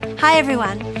Hi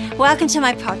everyone, welcome to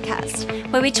my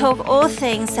podcast where we talk all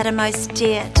things that are most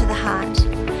dear to the heart.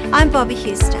 I'm Bobby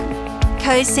Houston,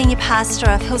 co-senior pastor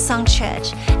of Hillsong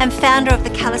Church and founder of the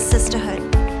Colour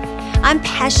Sisterhood. I'm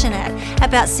passionate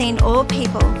about seeing all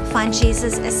people find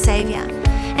Jesus as Saviour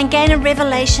and gain a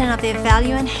revelation of their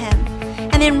value in Him,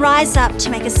 and then rise up to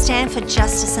make a stand for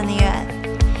justice in the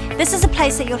earth. This is a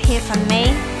place that you'll hear from me,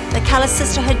 the Colour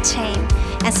Sisterhood team,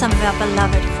 and some of our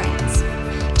beloved friends.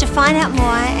 To find out more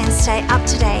and stay up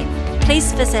to date,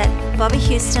 please visit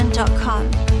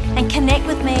bobbyhouston.com and connect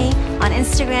with me on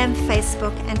Instagram,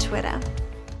 Facebook, and Twitter.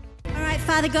 All right,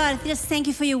 Father God, just thank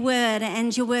you for your word,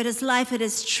 and your word is life, it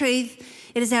is truth,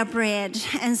 it is our bread.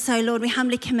 And so, Lord, we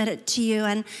humbly commit it to you.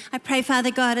 And I pray, Father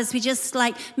God, as we just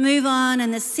move on in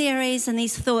this series and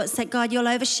these thoughts, that God, you'll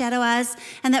overshadow us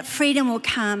and that freedom will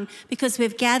come because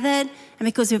we've gathered and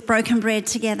because we've broken bread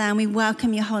together, and we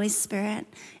welcome your Holy Spirit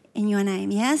in your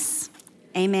name. Yes?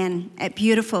 Amen.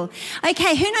 Beautiful.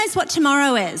 Okay, who knows what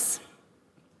tomorrow is?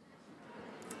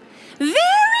 Very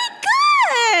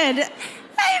good.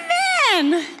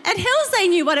 Amen. At Hills, they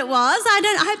knew what it was.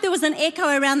 I hope there was an echo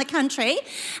around the country.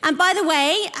 And by the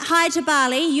way, hi to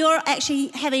Bali. You're actually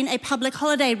having a public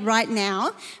holiday right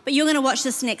now, but you're going to watch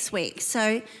this next week.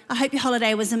 So I hope your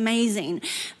holiday was amazing.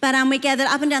 But we gathered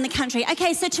up and down the country.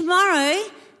 Okay, so tomorrow,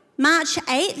 March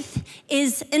 8th,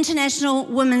 is International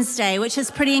Women's Day, which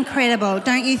is pretty incredible,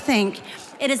 don't you think?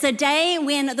 It is a day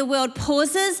when the world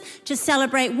pauses to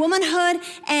celebrate womanhood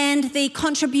and the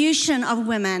contribution of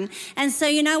women. And so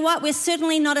you know what? We're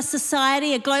certainly not a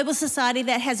society, a global society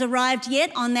that has arrived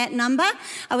yet on that number.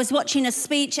 I was watching a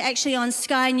speech actually on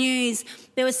Sky News.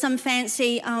 There was some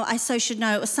fancy, I so should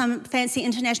know, it was some fancy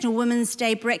International Women's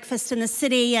Day breakfast in the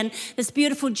city, and this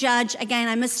beautiful judge, again,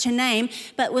 I missed her name,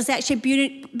 but was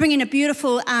actually bringing a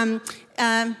beautiful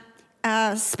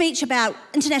speech about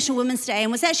International Women's Day,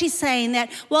 and was actually saying that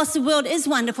whilst the world is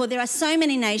wonderful, there are so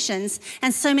many nations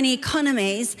and so many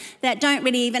economies that don't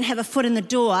really even have a foot in the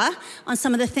door on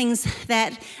some of the things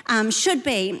that should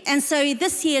be. And so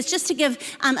this year is just to give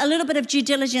a little bit of due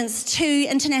diligence to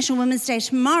International Women's Day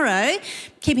tomorrow,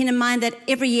 keeping in mind that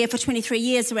every year for 23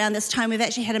 years around this time, we've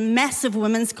actually had a massive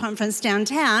women's conference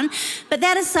downtown. But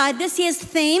that aside, this year's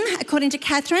theme, according to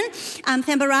Catherine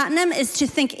Thambaratanam, is to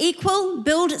think equal,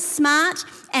 build smart,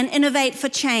 and innovate for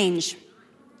change.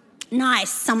 Nice,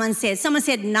 someone said. Someone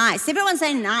said nice. Everyone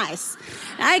say nice.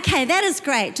 Okay, that is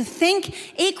great. To think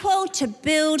equal, to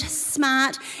build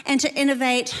smart, and to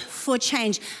innovate for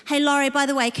change. Hey, Laurie, by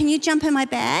the way, can you jump in my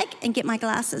bag and get my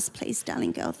glasses, please,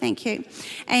 darling girl? Thank you.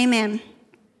 Amen.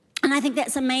 And I think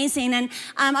that's amazing. And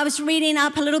I was reading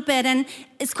up a little bit, and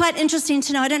it's quite interesting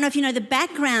to know. I don't know if you know the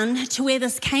background to where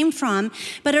this came from,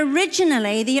 but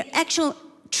originally, the actual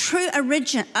true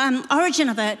origin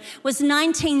of it was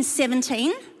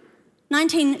 1917.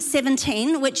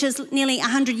 1917, which is nearly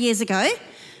 100 years ago.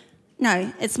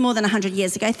 No, it's more than 100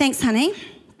 years ago. Thanks, honey.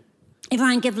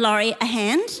 Everyone give Laurie a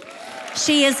hand.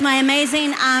 She is my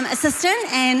amazing assistant,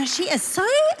 and she is so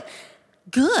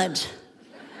good.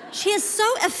 She is so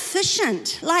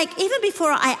efficient. Even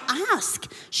before I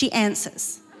ask, she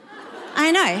answers.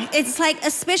 I know. It's like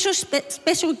a special.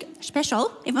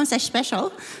 Everyone say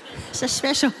special. It's a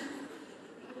special.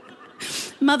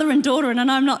 Mother and daughter, and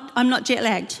I'm not jet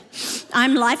lagged.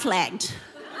 I'm life lagged.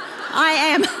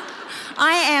 I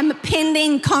am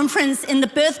pending conference in the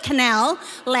birth canal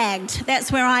lagged.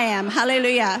 That's where I am.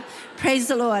 Hallelujah. Praise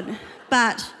the Lord.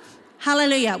 But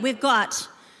hallelujah, we've got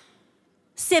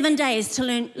 7 days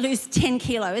to lose 10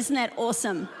 kilo. Isn't that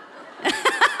awesome? Not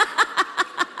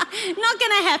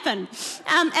going to happen.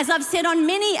 As I've said on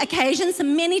many occasions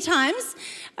and many times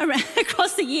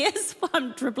across the years, while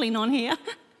I'm dribbling on here,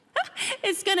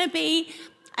 it's going to be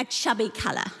a chubby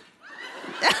colour.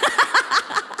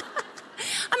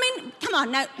 I mean, come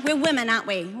on, no, we're women, aren't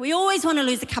we? We always want to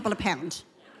lose a couple of pounds.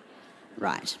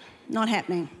 Right, not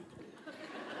happening.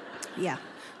 Yeah,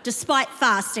 despite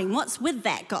fasting. What's with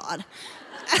that, God?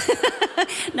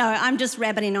 No, I'm just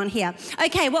rabbiting on here.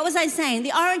 Okay, what was I saying?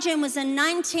 The origin was in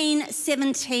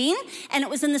 1917, and it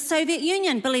was in the Soviet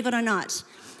Union, believe it or not.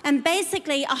 And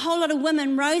basically, a whole lot of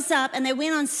women rose up and they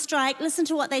went on strike. Listen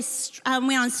to what they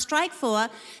went on strike for.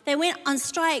 They went on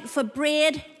strike for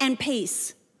bread and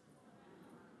peace.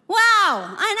 Wow,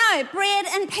 I know, bread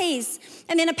and peace.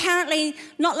 And then apparently,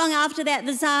 not long after that,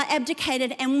 the Tsar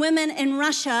abdicated and women in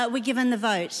Russia were given the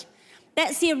vote.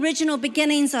 That's the original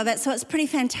beginnings of it, so it's pretty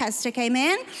fantastic,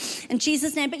 amen? In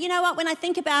Jesus' name. But you know what, when I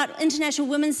think about International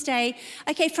Women's Day,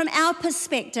 okay, from our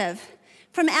perspective,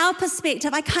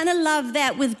 I kind of love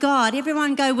that with God.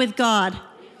 Everyone go with God.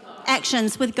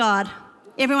 Actions with God.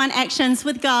 Everyone, actions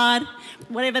with God,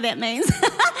 whatever that means.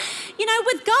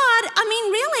 With God,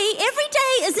 really, every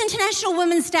day is International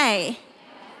Women's Day.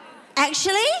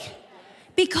 Actually,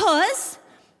 because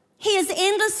He is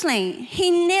endlessly,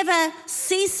 He never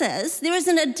ceases. There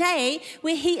isn't a day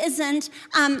where He isn't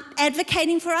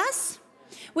advocating for us,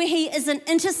 where He isn't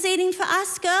interceding for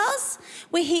us, girls,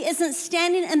 where He isn't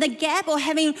standing in the gap or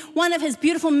having one of His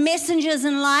beautiful messengers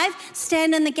in life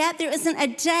stand in the gap. There isn't a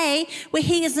day where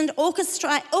He isn't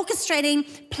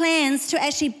orchestrating plans to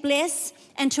actually bless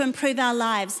and to improve our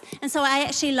lives. And so I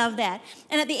actually love that.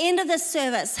 And at the end of this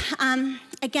service,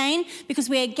 again, because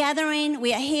we are gathering,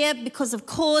 we are here because of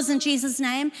cause in Jesus'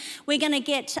 name, we're going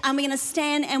to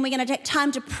stand and we're going to take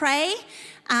time to pray.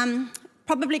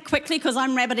 Probably quickly because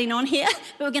I'm rabbiting on here,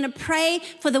 but we're going to pray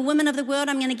for the women of the world.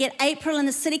 I'm going to get April in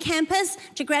the city campus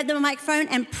to grab the microphone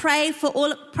and pray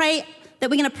that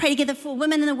we're going to pray together for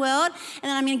women in the world. And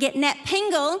then I'm going to get Nat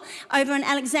Pingle over in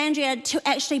Alexandria to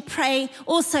actually pray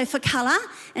also for colour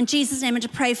in Jesus' name and to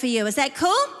pray for you. Is that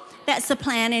cool? That's the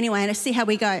plan anyway, and let's see how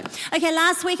we go. Okay,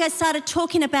 last week I started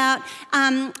talking about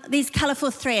these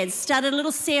colourful threads. Started a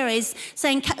little series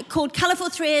called Colourful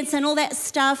Threads and all that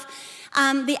stuff.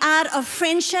 The art of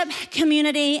friendship,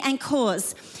 community, and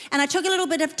cause. And I took a little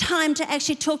bit of time to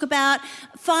actually talk about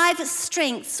 5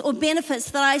 strengths or benefits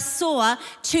that I saw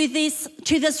to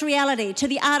this reality, to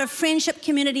the art of friendship,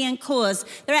 community, and cause.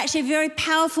 They're actually very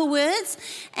powerful words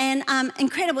and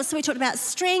incredible. So we talked about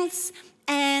strengths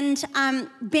and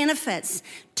benefits.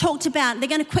 They're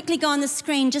going to quickly go on the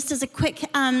screen just as a quick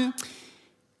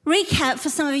recap for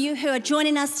some of you who are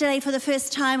joining us today for the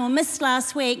first time or missed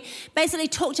last week. Basically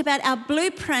talked about our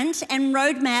blueprint and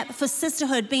roadmap for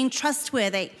sisterhood being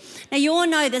trustworthy. Now you all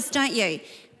know this, don't you?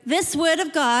 This word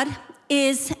of God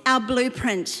is our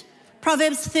blueprint.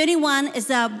 Proverbs 31 is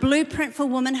our blueprint for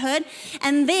womanhood.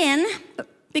 And then,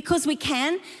 because we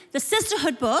can, the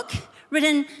sisterhood book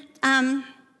written,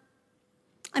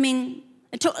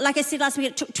 it took, like I said last week,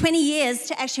 it took 20 years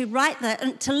to actually write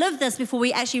that, to live this before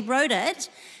we actually wrote it.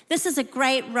 This is a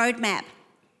great roadmap.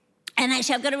 And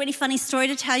actually, I've got a really funny story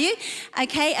to tell you,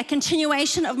 okay? A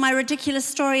continuation of my ridiculous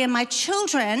story and my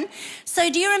children. So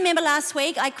do you remember last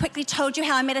week, I quickly told you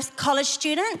how I met a college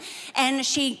student, and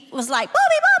she was like,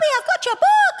 Bobby, I've got your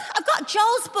book. I've got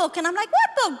Joel's book. And I'm like,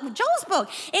 what book? Joel's book.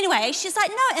 Anyway, she's like,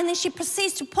 no. And then she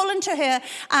proceeds to pull into her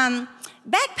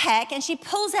backpack, and she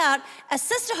pulls out a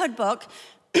sisterhood book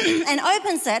and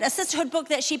opens it, a sisterhood book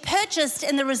that she purchased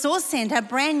in the resource centre,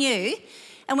 brand new.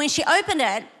 And when she opened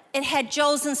it, it had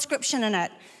Joel's inscription in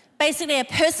it. Basically a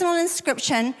personal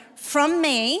inscription from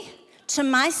me to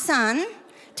my son,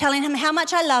 telling him how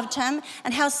much I loved him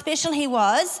and how special he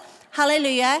was.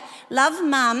 Hallelujah. Love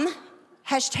mum,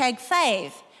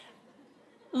 #fave.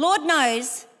 Lord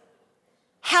knows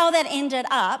how that ended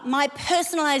up, my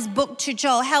personalized book to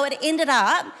Joel, how it ended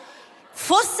up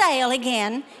for sale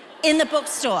again in the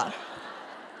bookstore.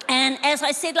 And as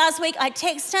I said last week, I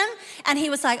texted him and he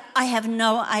was like, I have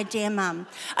no idea, Mum.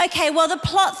 Okay, well, the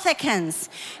plot thickens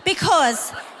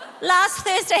because last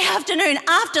Thursday afternoon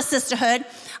after sisterhood,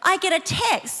 I get a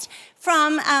text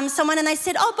from someone and they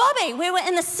said, oh, Bobby, we were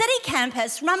in the city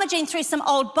campus rummaging through some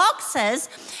old boxes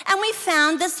and we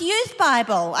found this youth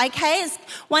Bible, okay?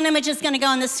 One image is going to go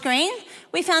on the screen.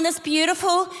 We found this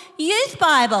beautiful youth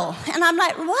Bible. And I'm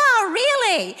like, wow,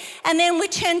 really? And then we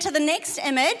turn to the next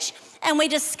image and we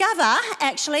discover,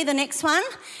 actually, the next one,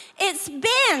 it's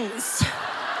Ben's.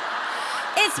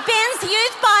 It's Ben's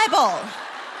youth Bible.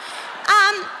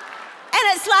 And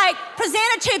it's like,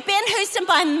 presented to Ben Houston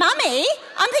by Mummy.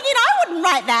 I'm thinking I wouldn't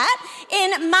write that.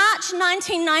 In March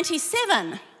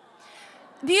 1997.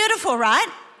 Beautiful, right?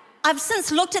 I've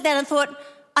since looked at that and thought,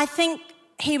 I think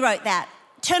he wrote that.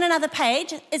 Turn another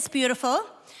page, it's beautiful.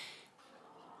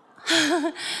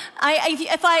 If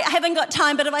I haven't got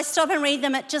time, but if I stop and read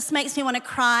them, it just makes me want to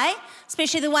cry,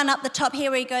 especially the one up the top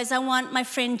here where he goes, I want my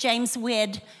friend James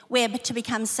Webb to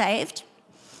become saved.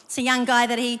 It's a young guy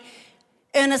that he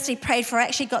earnestly prayed for. I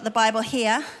actually got the Bible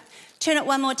here. Turn it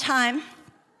one more time.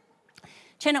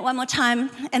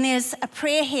 And there's a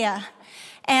prayer here.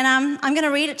 And I'm going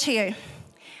to read it to you.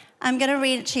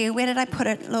 Where did I put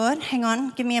it, Lord? Hang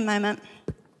on, give me a moment.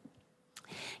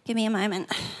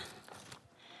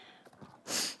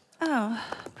 Oh,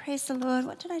 praise the Lord.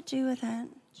 What did I do with it?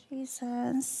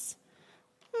 Jesus.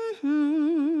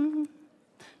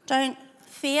 Don't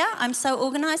fear. I'm so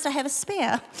organised, I have a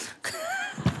spare.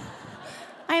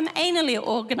 I am anally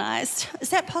organised. Is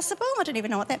that possible? I don't even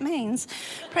know what that means.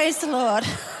 Praise the Lord.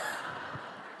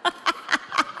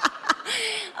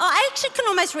 I actually can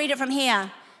almost read it from here.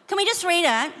 Can we just read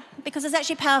it? Because it's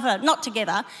actually powerful. Not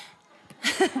together.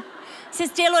 It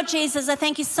says, Dear Lord Jesus, I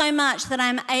thank you so much that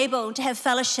I'm able to have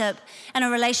fellowship and a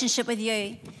relationship with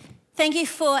you. Thank you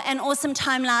for an awesome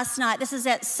time last night. This is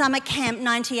at Summer Camp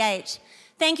 98.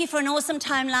 Thank you for an awesome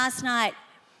time last night.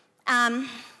 And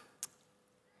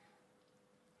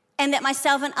that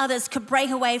myself and others could break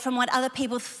away from what other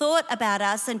people thought about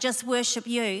us and just worship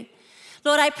you.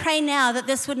 Lord, I pray now that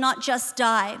this would not just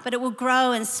die, but it will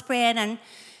grow and spread, and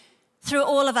through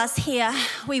all of us here,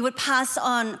 we would pass it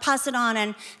on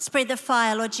and spread the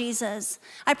fire, Lord Jesus.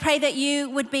 I pray that you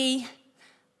would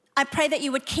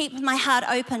keep my heart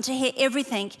open to hear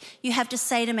everything you have to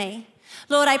say to me.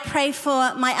 Lord, I pray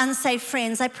for my unsaved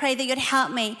friends. I pray that you'd help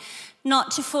me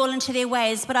not to fall into their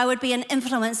ways, but I would be an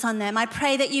influence on them. I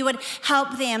pray that you would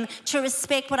help them to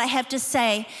respect what I have to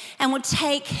say and would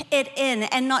take it in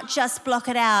and not just block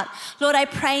it out. Lord, I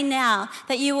pray now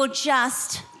that you will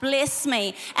just bless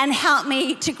me and help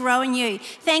me to grow in you.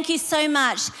 Thank you so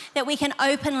much that we can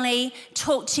openly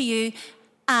talk to you,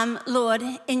 Lord,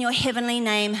 in your heavenly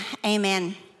name.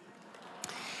 Amen.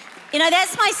 You know,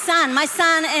 that's my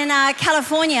son in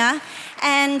California,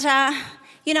 and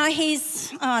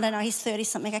he's 30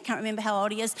 something. I can't remember how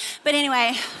old he is. But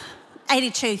anyway,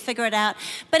 82, figure it out.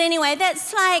 But anyway,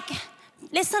 that's like,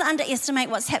 let's not underestimate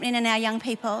what's happening in our young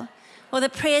people, or the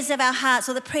prayers of our hearts,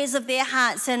 or the prayers of their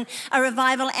hearts, and a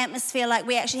revival atmosphere like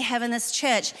we actually have in this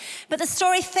church. But the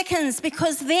story thickens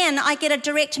because then I get a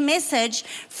direct message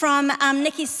from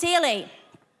Nikki Seeley.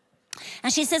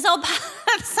 And she says,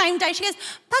 same day, she goes,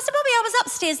 Pastor Bobby, I was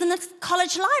upstairs in the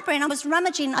college library and I was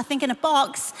rummaging, I think, in a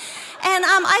box. And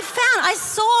I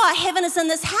saw Heaven is in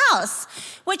This House,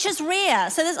 which is rare.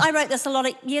 So I wrote this a lot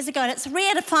of years ago, and it's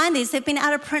rare to find these. They've been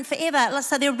out of print forever,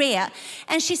 so they're rare.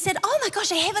 And she said, oh my gosh,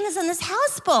 a Heaven is in This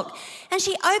House book. And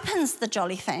she opens the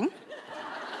jolly thing. And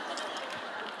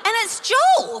it's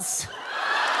Jules.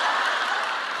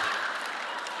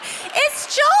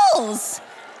 It's Jules.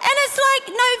 And it's like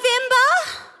November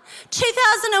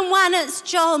 2001, it's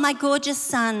Joel, my gorgeous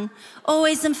son,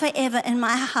 always and forever in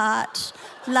my heart.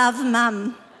 Love,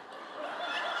 Mum.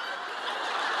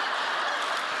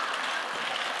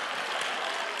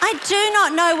 I do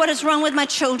not know what is wrong with my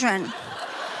children.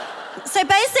 So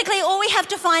basically, all we have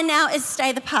to find now is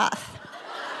stay the path.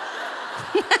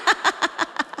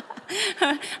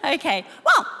 Okay,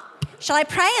 well, shall I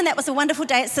pray? And that was a wonderful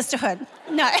day at Sisterhood.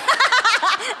 No.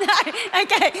 No,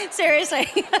 okay, seriously.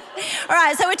 All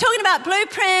right, so we're talking about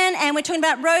blueprint and we're talking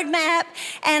about roadmap,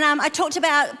 and I talked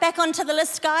about, back onto the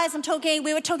list, guys,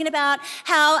 we were talking about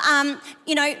how,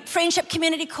 friendship,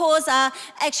 community, cause are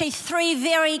actually three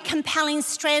very compelling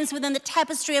strands within the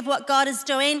tapestry of what God is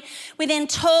doing. We then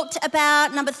talked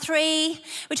about, number 3,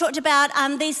 we talked about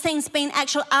these things being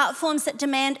actual art forms that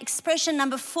demand expression.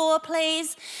 Number 4,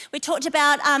 please. We talked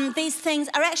about these things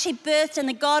are actually birthed in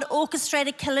the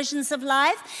God-orchestrated collisions of life.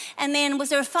 And then was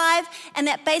there a 5? And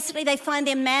that basically they find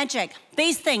their magic.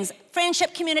 These things,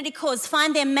 friendship, community, cause,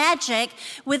 find their magic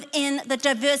within the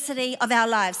diversity of our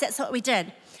lives. That's what we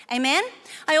did. Amen?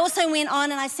 I also went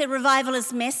on and I said revival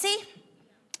is messy,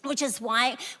 which is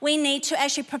why we need to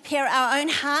actually prepare our own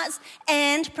hearts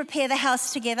and prepare the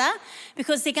house together,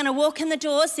 because they're going to walk in the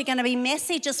doors, they're going to be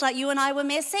messy, just like you and I were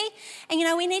messy. And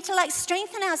we need to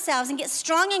strengthen ourselves and get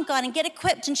strong in God and get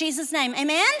equipped in Jesus' name.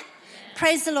 Amen?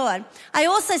 Praise the Lord. I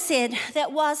also said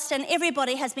that whilst, and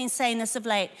everybody has been saying this of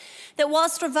late, that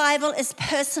whilst revival is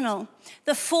personal,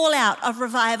 the fallout of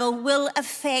revival will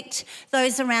affect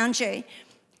those around you.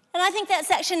 And I think that's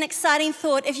actually an exciting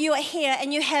thought if you are here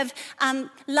and you have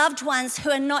loved ones who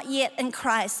are not yet in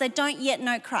Christ. They don't yet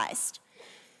know Christ.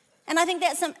 And I think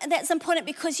that's important,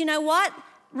 because you know what?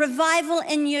 Revival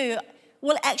in you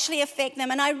will actually affect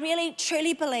them. And I really,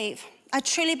 truly believe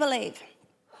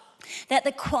that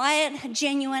the quiet,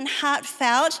 genuine,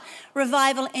 heartfelt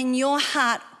revival in your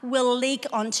heart will leak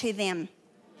onto them.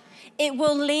 It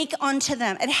will leak onto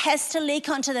them. It has to leak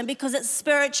onto them because it's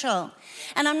spiritual.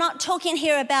 And I'm not talking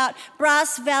here about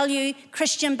brass value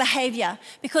Christian behavior,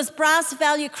 because brass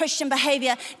value Christian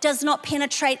behavior does not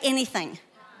penetrate anything.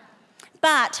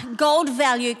 But gold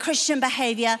value Christian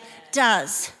behavior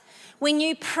does. When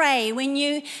you pray, when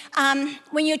you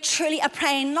truly are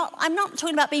praying, I'm not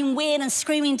talking about being weird and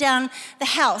screaming down the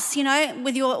house,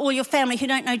 with all your family who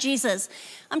don't know Jesus.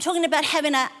 I'm talking about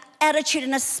having an attitude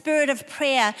and a spirit of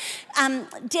prayer,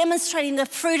 demonstrating the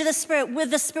fruit of the Spirit with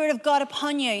the Spirit of God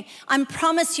upon you. I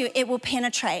promise you it will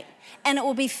penetrate and it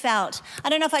will be felt.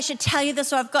 I don't know if I should tell you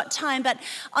this or I've got time, but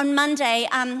on Monday,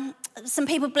 some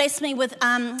people blessed me with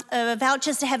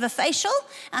vouchers to have a facial.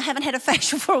 I haven't had a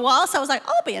facial for a while, so I was like,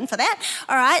 I'll be in for that.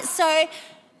 All right, so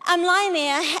I'm lying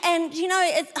there and,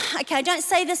 okay, I don't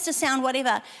say this to sound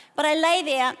whatever, but I lay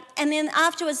there and then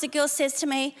afterwards the girl says to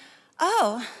me,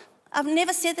 oh, I've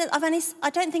never said that. I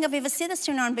don't think I've ever said this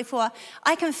to anyone before.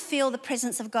 I can feel the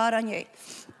presence of God on you.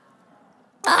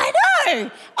 I know.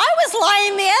 I was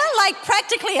lying there like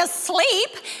practically asleep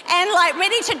and like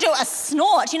ready to do a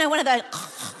snort, one of those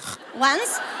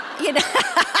ones,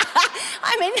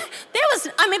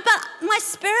 but my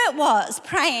spirit was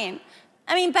praying.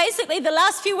 Basically the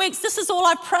last few weeks, this is all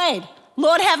I've prayed.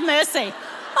 Lord, have mercy.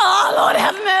 Oh, Lord,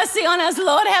 have mercy on us.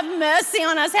 Lord, have mercy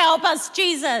on us. Help us,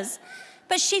 Jesus.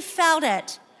 But she felt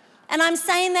it. And I'm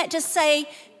saying that to say,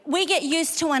 we get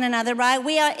used to one another, right?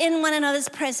 We are in one another's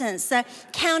presence, the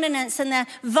countenance and the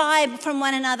vibe from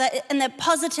one another and the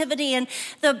positivity and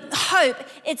the hope.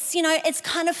 It's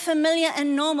kind of familiar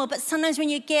and normal, but sometimes when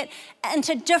you get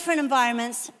into different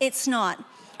environments, it's not.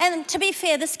 And to be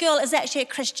fair, this girl is actually a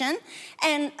Christian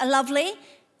and lovely,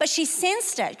 but she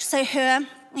sensed it. So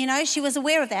she was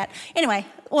aware of that. Anyway,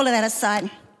 all of that aside.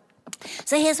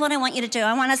 So here's what I want you to do.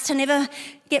 I want us to never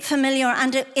get familiar or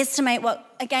underestimate what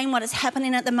is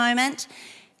happening at the moment.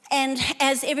 And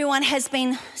as everyone has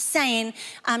been saying,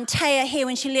 Taya here,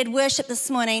 when she led worship this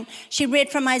morning, she read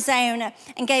from Isaiah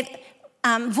and gave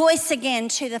voice again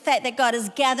to the fact that God is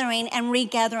gathering and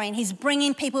regathering. He's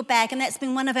bringing people back, and that's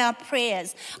been one of our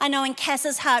prayers. I know in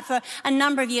Cass's heart for a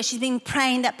number of years, she's been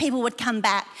praying that people would come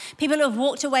back. People who have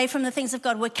walked away from the things of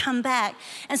God would come back.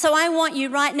 And so I want you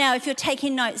right now, if you're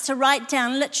taking notes, to write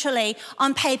down literally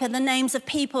on paper the names of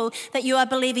people that you are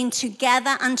believing to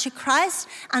gather unto Christ,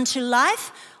 unto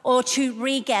life, or to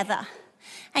regather.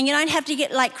 And you don't have to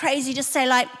get like crazy, just say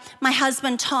like my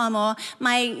husband Tom or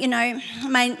my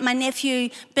nephew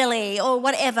Billy or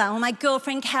whatever, or my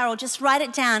girlfriend Carol. Just write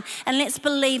it down and let's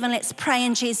believe and let's pray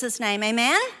in Jesus' name.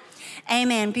 Amen?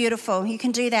 Amen. Beautiful. You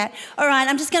can do that. All right,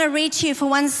 I'm just going to read to you for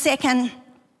 1 second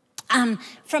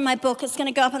from my book. It's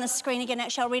going to go up on the screen again.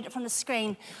 Actually, I'll read it from the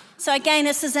screen. So again,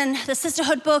 this is in the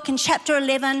Sisterhood book in chapter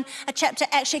 11, a chapter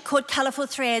actually called Colourful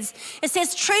Threads. It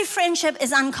says, true friendship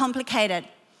is uncomplicated.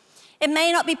 It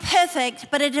may not be perfect,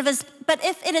 but if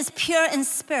it is pure in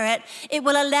spirit, it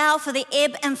will allow for the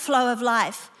ebb and flow of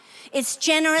life. It's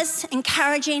generous,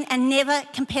 encouraging, and never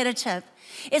competitive.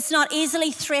 It's not easily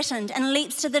threatened and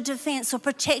leaps to the defense or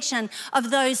protection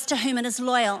of those to whom it is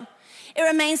loyal. It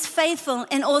remains faithful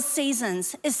in all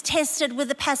seasons, is tested with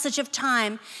the passage of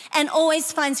time, and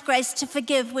always finds grace to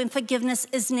forgive when forgiveness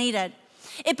is needed.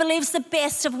 It believes the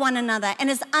best of one another and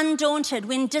is undaunted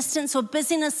when distance or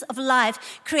busyness of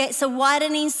life creates a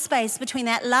widening space between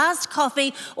that last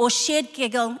coffee or shared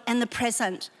giggle and the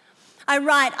present. I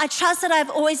write, I trust that I have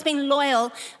always been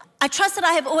loyal. I trust that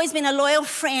I have always been a loyal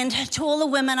friend to all the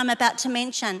women I'm about to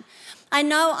mention. I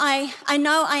know I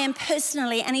am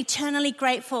personally and eternally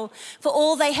grateful for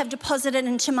all they have deposited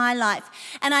into my life.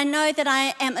 And I know that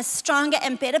I am a stronger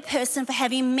and better person for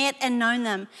having met and known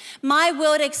them. My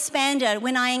world expanded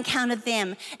when I encountered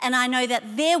them, and I know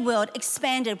that their world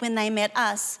expanded when they met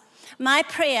us. My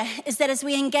prayer is that as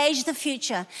we engage the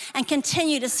future and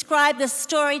continue to scribe this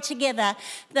story together,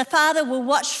 the Father will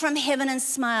watch from heaven and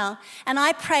smile. And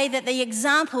I pray that the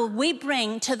example we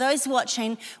bring to those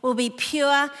watching will be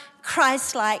pure,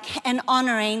 Christ-like, and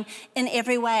honoring in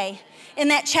every way. In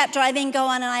that chapter, I then go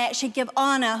on and I actually give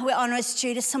honor, where honor is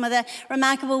due, to some of the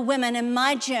remarkable women in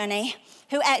my journey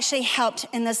who actually helped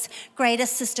in this greater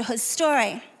sisterhood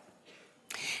story.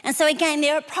 And so again,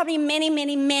 there are probably many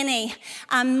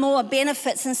more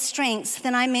benefits and strengths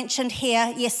than I mentioned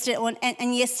here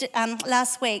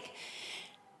last week.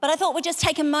 But I thought we'd just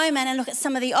take a moment and look at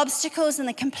some of the obstacles and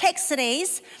the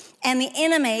complexities and the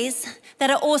enemies that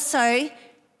are also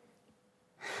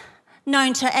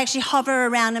known to actually hover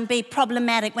around and be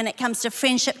problematic when it comes to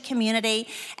friendship, community,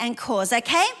 and cause,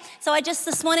 okay? So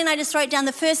this morning I just wrote down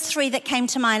the first 3 that came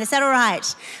to mind. Is that all right?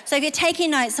 So if you're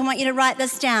taking notes, I want you to write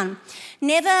this down.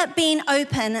 Never being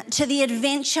open to the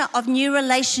adventure of new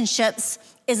relationships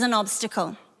is an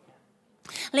obstacle.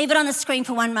 Leave it on the screen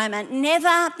for one moment.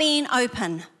 Never being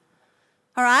open,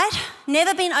 all right?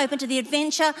 Never being open to the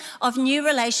adventure of new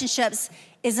relationships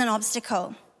is an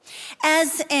obstacle.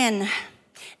 As in,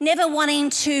 never wanting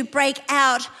to break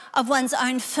out of one's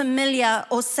own familiar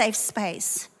or safe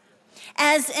space.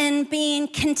 As in being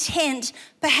content,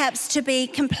 perhaps, to be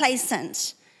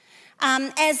complacent.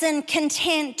 As in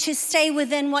content to stay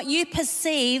within what you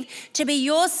perceive to be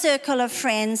your circle of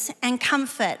friends and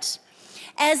comfort.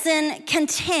 As in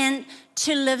content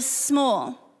to live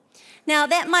small. Now,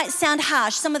 that might sound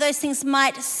harsh. Some of those things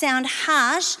might sound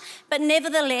harsh, but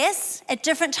nevertheless, at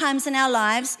different times in our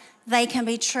lives, they can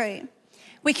be true.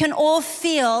 We can all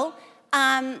feel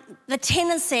the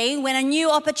tendency when a new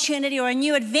opportunity or a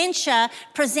new adventure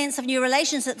presents of new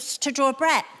relationships to draw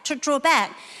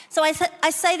back. So I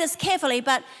say this carefully,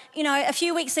 but a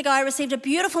few weeks ago I received a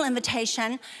beautiful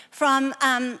invitation from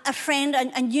a friend,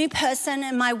 a new person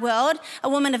in my world, a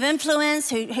woman of influence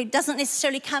who doesn't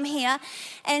necessarily come here,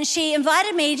 and she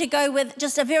invited me to go with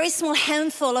just a very small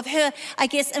handful of her, I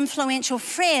guess, influential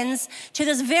friends to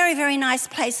this very, very nice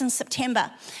place in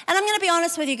September. And I'm going to be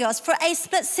honest with you girls, for a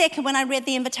split second when I read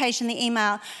the invitation, the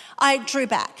email, I drew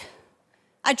back.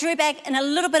 I drew back in a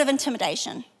little bit of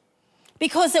intimidation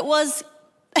because it was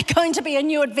going to be a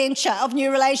new adventure of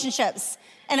new relationships,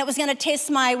 and it was going to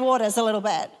test my waters a little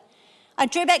bit. I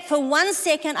drew back for 1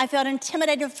 second. I felt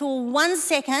intimidated for 1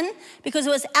 second because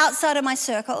it was outside of my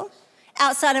circle,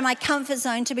 outside of my comfort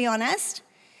zone, to be honest.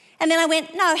 And then I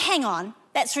went, no, hang on,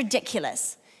 that's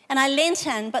ridiculous. And I leant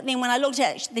in, but then when I looked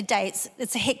at the dates,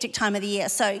 it's a hectic time of the year,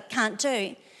 so can't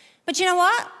do. But you know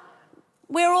what?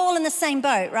 We're all in the same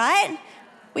boat, right?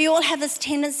 We all have this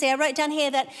tendency. I wrote down here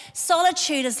that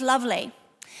solitude is lovely.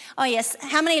 Oh yes,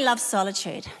 how many love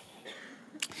solitude?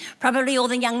 Probably all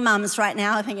the young mums right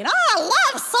now are thinking, oh, I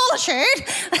love solitude.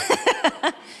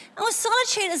 Oh,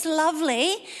 solitude is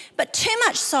lovely, but too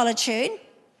much solitude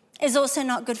is also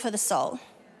not good for the soul.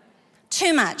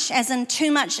 Too much, as in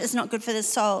too much is not good for the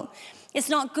soul. It's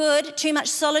not good. Too much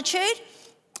solitude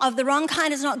of the wrong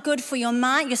kind is not good for your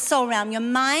mind, your soul realm, your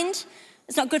mind.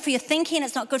 It's not good for your thinking.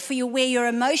 It's not good for where your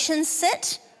emotions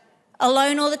sit,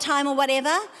 alone all the time or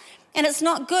whatever. And it's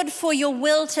not good for your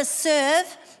will to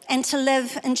serve and to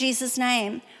live in Jesus'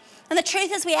 name. And the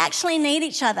truth is we actually need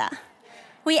each other.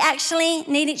 We actually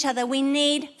need each other. We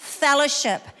need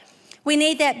fellowship. We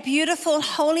need that beautiful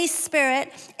Holy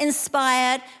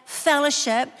Spirit-inspired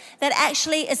fellowship that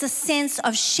actually is a sense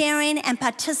of sharing and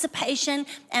participation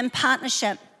and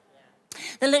partnership.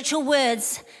 The literal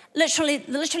words, literally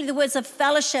the words of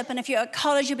fellowship, and if you're at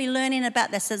college, you'll be learning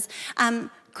about this, is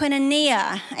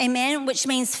koinonia, amen, which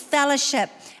means fellowship,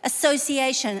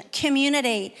 association,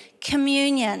 community,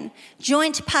 communion,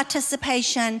 joint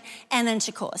participation, and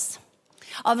intercourse.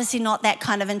 Obviously not that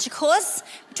kind of intercourse.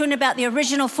 We're talking about the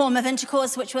original form of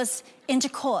intercourse, which was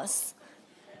intercourse.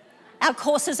 Our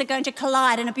courses are going to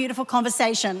collide in a beautiful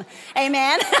conversation.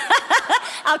 Amen.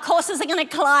 Our courses are going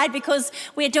to collide because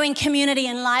we're doing community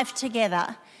and life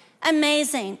together.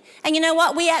 Amazing. And you know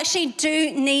what? We actually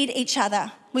do need each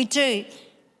other. We do.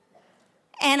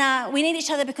 And we need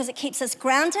each other because it keeps us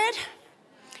grounded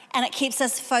and it keeps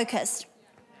us focused.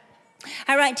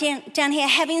 I write down here,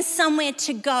 having somewhere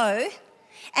to go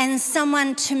and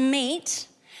someone to meet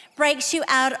breaks you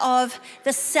out of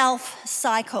the self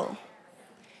cycle.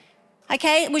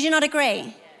 Okay, would you not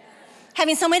agree?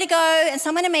 Having somewhere to go and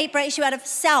someone to meet breaks you out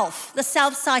of the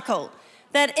self cycle.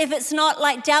 That if it's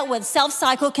not dealt with, self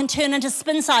cycle can turn into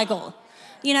spin cycle.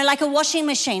 Like a washing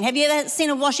machine. Have you ever seen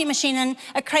a washing machine in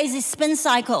a crazy spin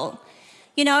cycle?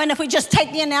 And if we just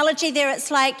take the analogy there,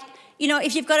 it's like,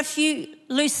 if you've got a few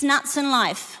loose nuts in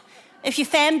life, if your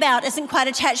fan belt isn't quite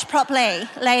attached properly,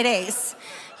 ladies,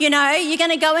 you're going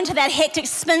to go into that hectic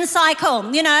spin cycle,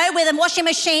 where the washing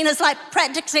machine is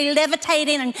practically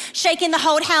levitating and shaking the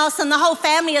whole house, and the whole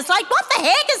family is like, what the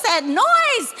heck is that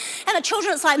noise? And the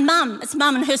children, it's like, it's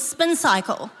mum and her spin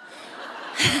cycle.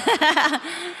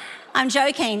 I'm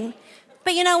joking.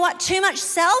 But you know what? Too much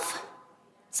self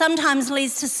sometimes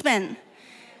leads to spin.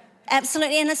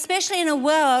 Absolutely. And especially in a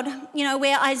world,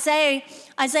 where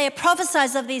Isaiah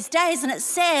prophesies of these days, and it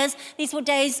says these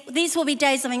will be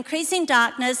days of increasing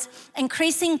darkness,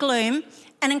 increasing gloom,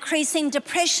 and increasing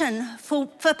depression for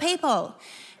people.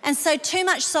 And so too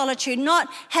much solitude, not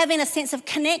having a sense of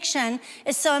connection,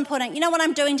 is so important. You know what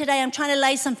I'm doing today? I'm trying to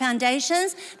lay some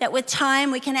foundations that with time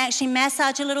we can actually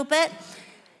massage a little bit,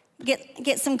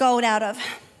 get some gold out of.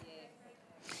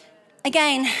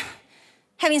 Again,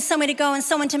 having somewhere to go and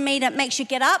someone to meet, it makes you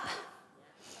get up.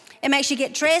 It makes you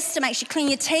get dressed. It makes you clean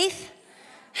your teeth.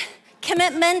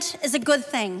 Commitment is a good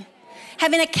thing.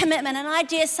 Having a commitment, and I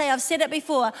dare say, I've said it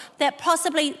before, that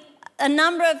possibly a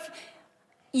number of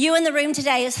you in the room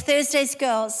today as Thursday's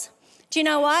girls, do you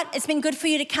know what? It's been good for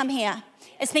you to come here.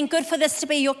 It's been good for this to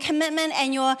be your commitment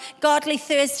and your godly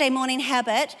Thursday morning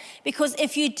habit, because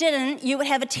if you didn't, you would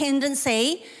have a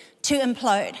tendency to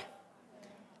implode,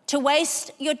 to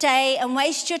waste your day and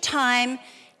waste your time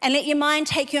and let your mind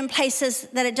take you in places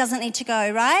that it doesn't need to go,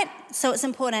 right? So it's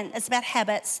important. It's about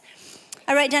habits.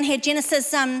 I wrote down here,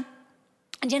 Genesis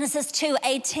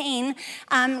 2:18,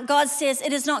 God says,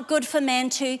 it is not good for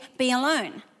man to be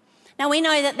alone. Now we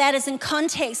know that is in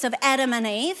context of Adam and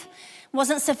Eve,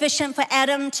 wasn't sufficient for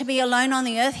Adam to be alone on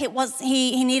the earth.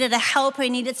 He needed a helper, he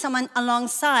needed someone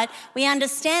alongside. We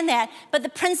understand that, but the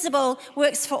principle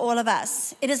works for all of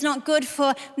us. It is not good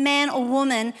for man or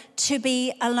woman to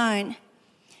be alone.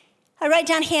 I wrote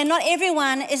down here, not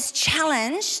everyone is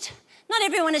challenged. Not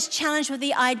everyone is challenged with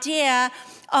the idea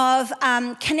of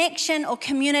connection or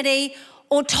community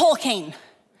or talking.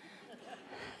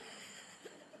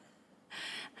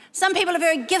 Some people are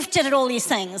very gifted at all these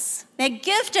things. They're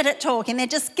gifted at talking. They're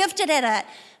just gifted at it.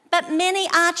 But many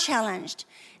are challenged.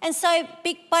 And so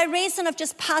by reason of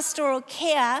just pastoral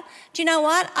care, do you know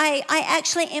what? I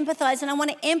actually empathize, and I want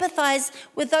to empathize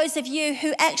with those of you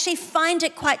who actually find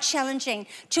it quite challenging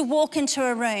to walk into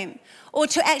a room or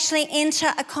to actually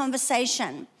enter a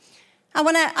conversation. I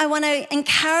want to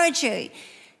encourage you.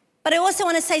 But I also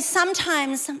want to say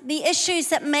sometimes the issues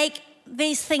that make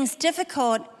these things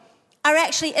difficult are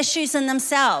actually issues in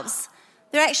themselves.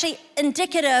 They're actually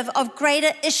indicative of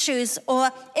greater issues or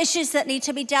issues that need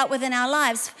to be dealt with in our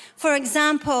lives. For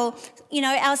example,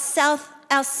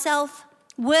 our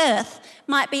self-worth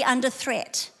might be under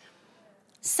threat.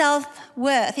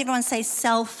 Self-worth, everyone say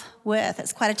self-worth,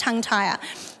 it's quite a tongue tire.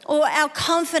 Or our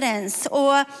confidence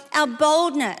or our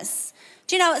boldness.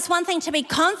 Do you know, it's one thing to be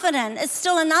confident, it's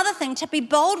still another thing to be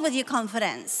bold with your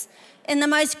confidence in the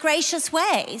most gracious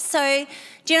way. So,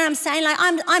 do you know what I'm saying? Like,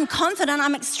 I'm confident,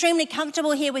 I'm extremely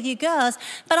comfortable here with you girls,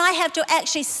 but I have to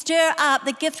actually stir up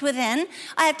the gift within.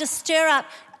 I have to stir up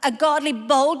a godly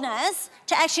boldness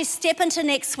to actually step into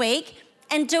next week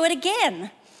and do it again.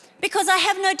 Because I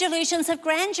have no delusions of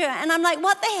grandeur. And I'm like,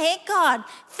 what the heck, God?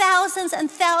 Thousands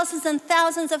and thousands and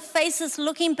thousands of faces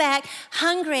looking back,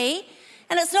 hungry.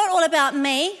 And it's not all about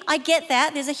me. I get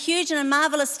that. There's a huge and a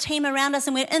marvelous team around us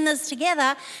and we're in this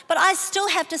together. But I still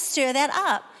have to stir that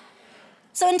up.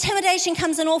 So intimidation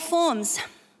comes in all forms,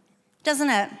 doesn't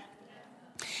it?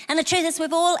 And the truth is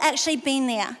we've all actually been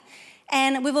there.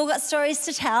 And we've all got stories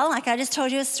to tell, like I just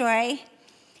told you a story.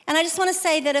 And I just want to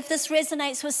say that if this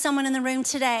resonates with someone in the room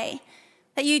today,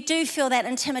 that you do feel that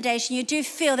intimidation, you do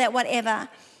feel that whatever,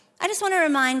 I just want to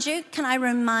remind you, can I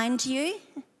remind you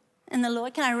in the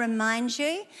Lord, can I remind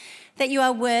you that you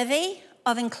are worthy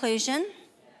of inclusion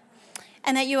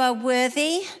and that you are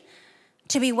worthy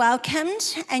to be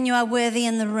welcomed and you are worthy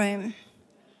in the room.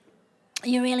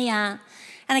 You really are.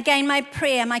 And again, my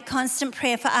prayer, my constant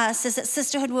prayer for us is that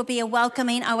sisterhood will be a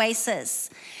welcoming oasis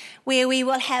where we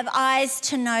will have eyes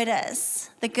to notice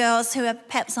the girls who are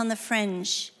perhaps on the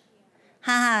fringe.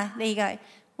 There you go.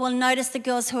 We'll notice the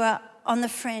girls who are on the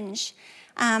fringe.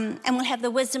 And we'll have the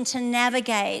wisdom to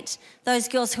navigate those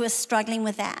girls who are struggling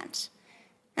with that.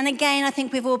 And again, I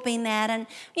think we've all been that. And,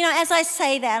 as I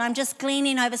say that, I'm just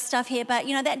gleaning over stuff here, but,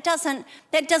 that doesn't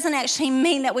actually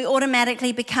mean that we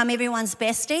automatically become everyone's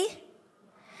bestie.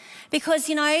 Because,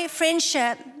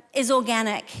 friendship is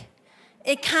organic.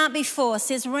 It can't be forced.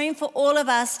 There's room for all of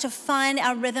us to find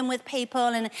our rhythm with people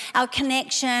and our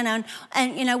connection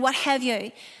and what have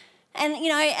you. And,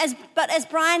 as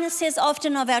Brian says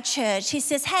often of our church, he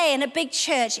says, hey, in a big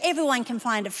church, everyone can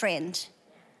find a friend.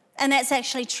 And that's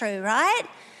actually true, right?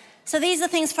 So these are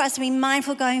things for us to be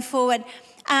mindful going forward.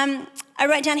 I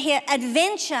wrote down here,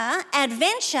 adventure.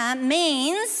 Adventure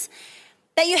means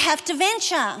that you have to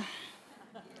venture.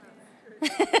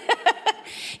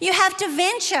 You have to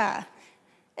venture.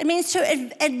 It means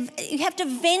you have to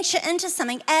venture into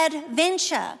something,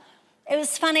 adventure. It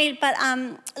was funny, but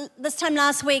this time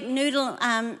last week,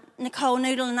 Nicole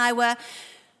Noodle and I were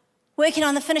working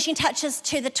on the finishing touches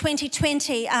to the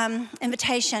 2020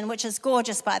 invitation, which is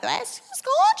gorgeous, by the way. It's just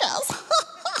gorgeous.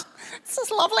 This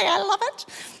is lovely. I love it.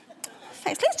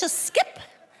 Let's just skip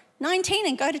 19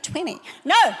 and go to 20.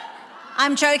 No,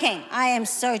 I'm joking. I am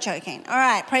so joking. All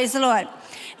right, praise the Lord.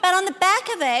 But on the back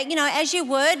of it, as you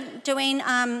would, doing,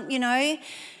 I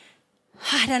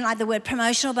don't like the word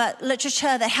promotional, but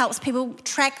literature that helps people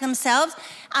track themselves.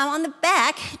 On the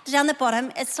back, down the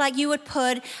bottom, it's like you would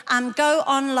put go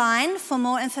online for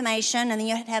more information, and then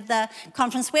you'd have the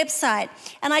conference website.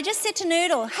 And I just said to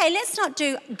Noodle, hey, let's not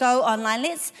do go online.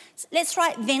 Let's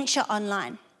write venture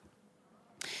online.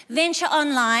 Venture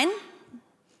online,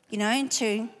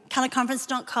 to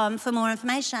colourconference.com for more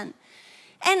information.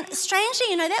 And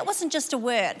strangely, that wasn't just a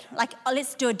word, like, oh,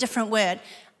 let's do a different word.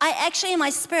 I actually, in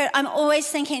my spirit, I'm always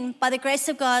thinking, by the grace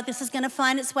of God, this is going to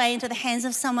find its way into the hands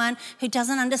of someone who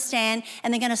doesn't understand,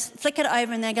 and they're going to flick it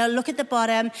over and they're going to look at the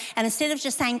bottom, and instead of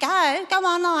just saying, go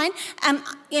online,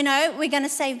 we're going to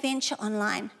say venture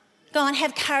online. Go on,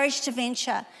 have courage to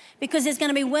venture, because there's going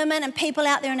to be women and people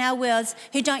out there in our worlds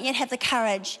who don't yet have the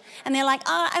courage. And they're like,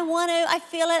 oh, I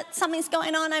feel it, something's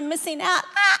going on, I'm missing out,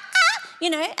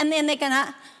 and then they're going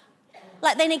to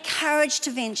Like they need courage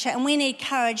to venture, and we need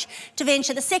courage to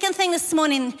venture. The second thing this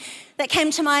morning that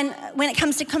came to mind when it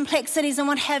comes to complexities and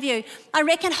what have you, I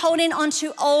reckon holding on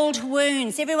to old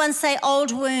wounds. Everyone say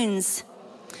old wounds.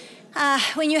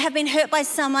 When you have been hurt by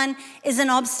someone is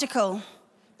an obstacle.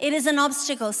 It is an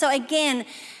obstacle. So again,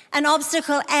 an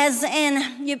obstacle as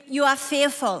in you are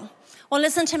fearful. Well,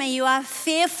 listen to me, you are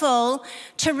fearful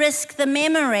to risk the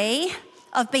memory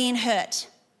of being hurt.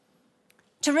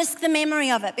 To risk the memory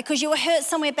of it, because you were hurt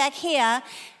somewhere back here,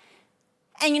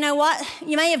 and you know what?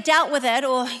 You may have dealt with it,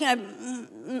 or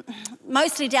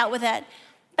mostly dealt with it,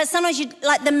 but sometimes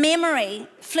the memory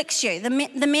flicks you.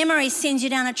 The memory sends you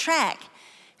down a track.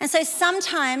 And so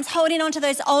sometimes holding on to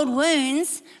those old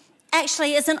wounds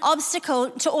actually is an obstacle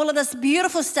to all of this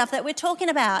beautiful stuff that we're talking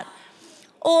about.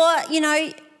 Or,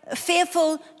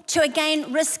 fearful to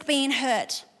again risk being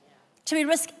hurt, to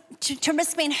risk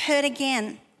being hurt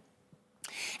again.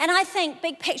 And I think,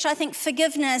 big picture, I think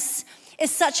forgiveness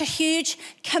is such a huge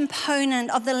component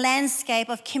of the landscape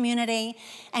of community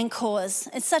and cause.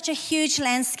 It's such a huge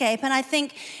landscape. And I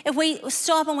think if we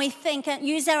stop and we think and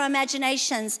use our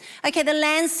imaginations, okay, the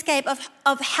landscape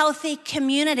of healthy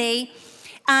community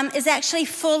is actually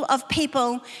full of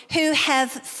people who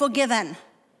have forgiven.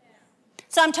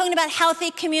 So I'm talking about healthy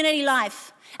community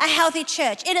life, a healthy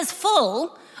church. It is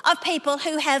full of people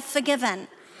who have forgiven.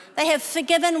 They have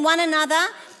forgiven one another,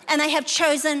 and they have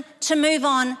chosen to move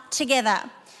on together.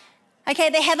 Okay,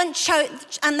 they haven't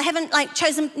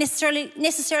chosen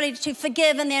necessarily to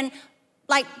forgive and then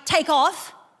take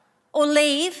off or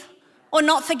leave or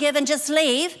not forgive and just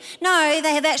leave. No,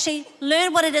 they have actually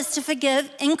learned what it is to forgive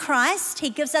in Christ. He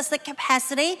gives us the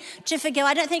capacity to forgive.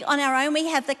 I don't think on our own we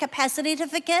have the capacity to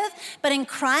forgive, but in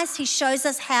Christ He shows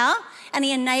us how and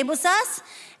He enables us.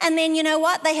 And then you know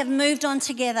what? They have moved on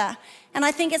together. And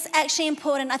I think it's actually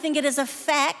important. I think it is a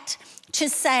fact to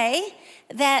say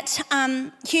that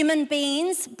human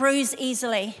beings bruise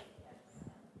easily.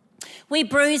 We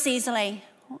bruise easily,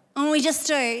 and we just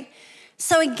do.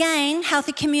 So again,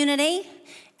 healthy community,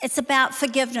 it's about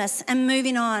forgiveness and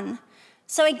moving on.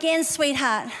 So again,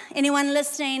 sweetheart, anyone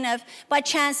listening, if by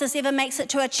chance this ever makes it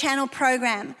to a channel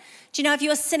program, do you know if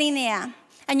you're sitting there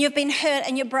and you've been hurt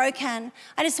and you're broken,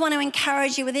 I just want to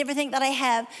encourage you with everything that I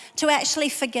have to actually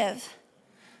forgive.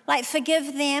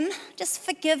 Forgive them, just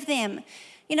forgive them.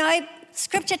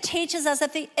 Scripture teaches us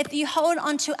that if you hold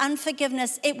on to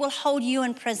unforgiveness, it will hold you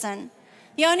in prison.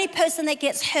 The only person that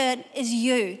gets hurt is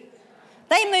you.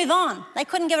 They move on. They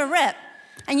couldn't give a rip.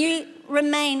 And you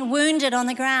remain wounded on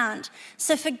the ground.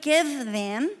 So forgive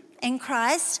them in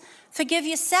Christ. Forgive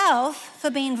yourself for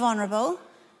being vulnerable.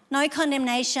 No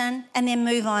condemnation, and then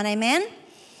move on, amen?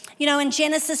 In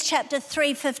Genesis chapter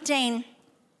 3:15,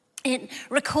 it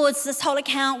records this whole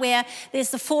account where there's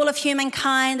the fall of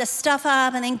humankind, the stuff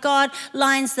up, and then God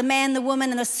lines the man, the woman,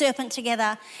 and the serpent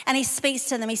together, and He speaks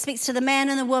to them. He speaks to the man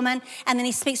and the woman, and then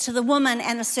He speaks to the woman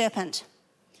and the serpent.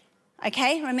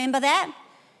 Okay, remember that?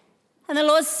 And the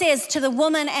Lord says to the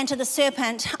woman and to the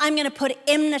serpent, I'm going to put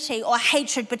enmity or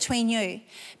hatred between you,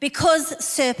 because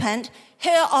serpent,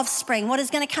 her offspring, what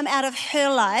is going to come out of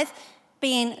her life,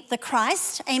 being the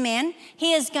Christ, amen,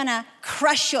 He is going to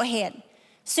crush your head.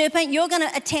 Serpent, you're going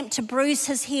to attempt to bruise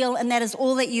his heel, and that is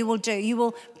all that you will do. You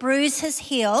will bruise his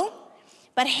heel,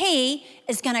 but he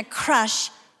is going to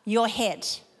crush your head.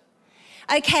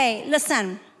 Okay,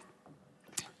 listen.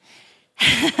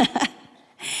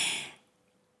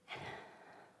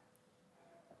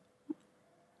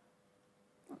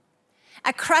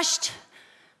 A crushed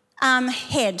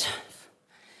head,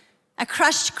 a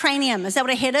crushed cranium. Is that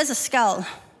what a head is? A skull.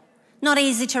 Not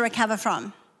easy to recover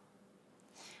from.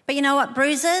 But you know what?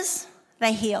 Bruises,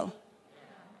 they heal.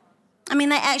 They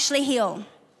actually heal.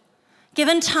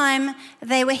 Given time,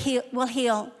 they will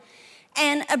heal.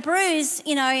 And a bruise,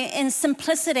 in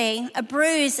simplicity, a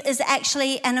bruise is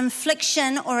actually an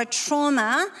infliction or a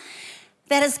trauma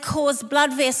that has caused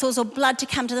blood vessels or blood to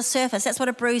come to the surface. That's what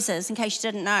a bruise is, in case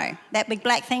you didn't know. That big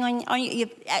black thing on you,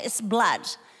 it's blood.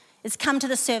 It's come to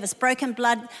the surface, broken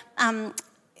blood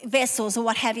vessels or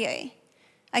what have you.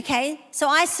 Okay, so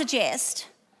I suggest,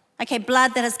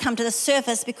 blood that has come to the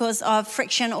surface because of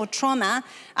friction or trauma,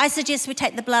 I suggest we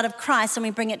take the blood of Christ and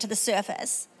we bring it to the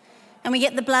surface. And we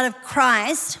get the blood of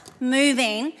Christ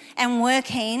moving and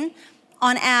working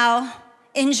on our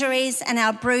injuries and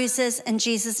our bruises in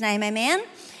Jesus' name, amen?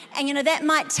 And that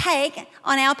might take,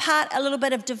 on our part, a little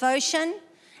bit of devotion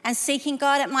and seeking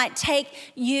God. It might take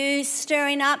you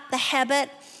stirring up the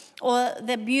habit, or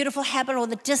the beautiful habit, or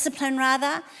the discipline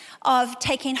rather, of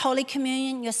taking Holy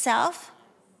Communion yourself.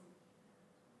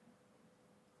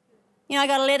 You know, I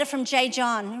got a letter from Jay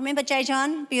John. Remember Jay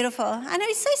John? Beautiful. I know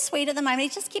he's so sweet at the moment. He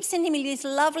just keeps sending me these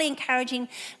lovely, encouraging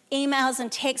emails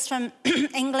and texts from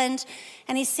England.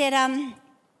 And he said,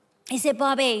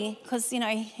 Bobby, because, you know,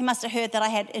 he must have heard that I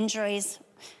had injuries,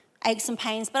 aches and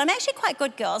pains, but I'm actually quite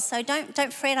good, girls, so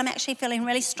don't fret. I'm actually feeling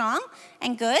really strong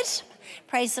and good.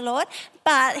 Praise the Lord.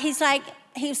 But he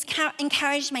was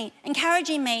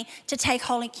encouraging me to take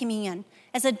Holy Communion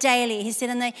as a daily. He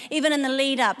said, even in the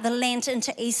lead up, the Lent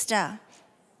into Easter.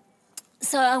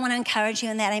 So I want to encourage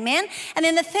you in that, amen? And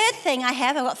then the third thing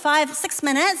I've got 5-6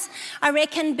 minutes, I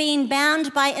reckon being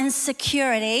bound by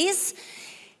insecurities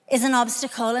is an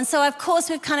obstacle. And so, of course,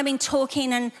 we've kind of been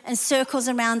talking in circles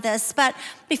around this. But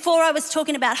before I was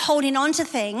talking about holding on to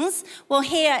things, well,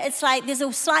 here it's like there's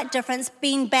a slight difference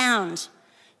being bound.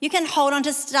 You can hold on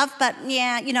to stuff, but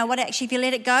yeah, you know what, actually, if you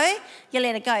let it go, you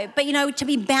let it go. But, you know, to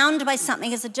be bound by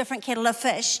something is a different kettle of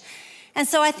fish. And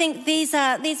so I think these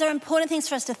are important things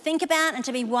for us to think about and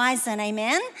to be wise in,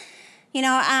 amen? You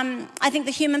know, I think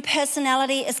the human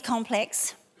personality is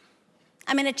complex.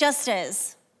 I mean, it just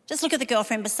is. Just look at the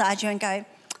girlfriend beside you and go,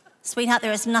 sweetheart,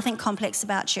 there is nothing complex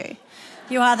about you.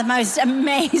 You are the most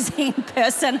amazing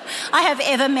person I have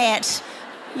ever met.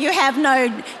 You have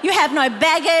no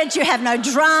baggage, you have no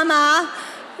drama.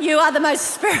 You are the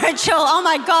most spiritual. Oh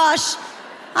my gosh,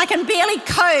 I can barely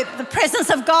cope. The presence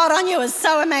of God on you is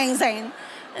so amazing.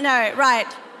 No, right.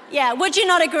 Yeah, would you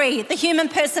not agree? The human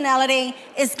personality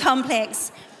is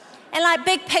complex. And like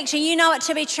big picture, you know it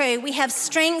to be true. We have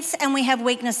strengths and we have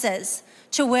weaknesses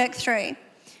to work through,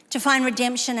 to find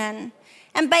redemption in.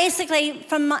 And basically,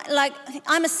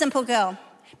 I'm a simple girl.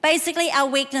 Basically, our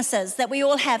weaknesses that we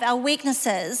all have, our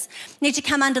weaknesses need to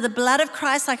come under the blood of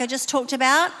Christ, like I just talked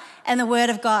about, and the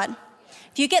Word of God.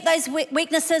 If you get those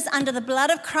weaknesses under the blood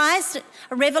of Christ,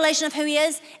 a revelation of who He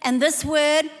is, and this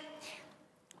Word,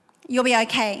 you'll be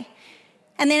okay.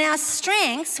 And then our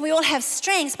strengths, we all have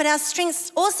strengths, but our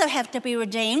strengths also have to be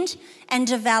redeemed and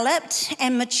developed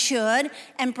and matured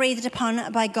and breathed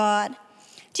upon by God.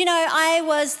 Do you know, I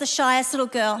was the shyest little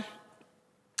girl.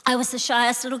 I was the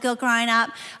shyest little girl growing up.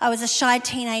 I was a shy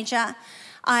teenager.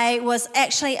 I was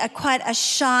actually quite a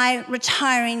shy,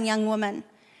 retiring young woman.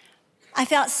 I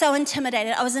felt so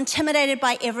intimidated. I was intimidated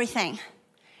by everything.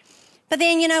 But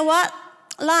then, you know what?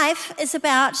 Life is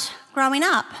about growing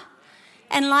up.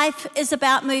 And life is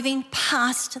about moving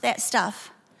past that stuff.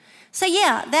 So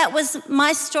yeah, that was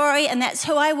my story and that's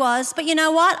who I was. But you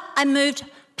know what? I moved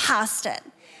past it.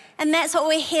 And that's what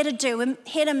we're here to do. We're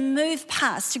here to move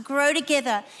past, to grow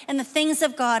together in the things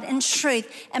of God in truth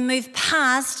and move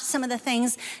past some of the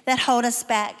things that hold us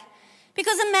back.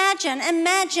 Because imagine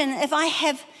if I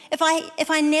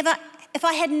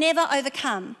had never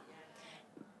overcome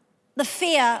the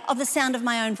fear of the sound of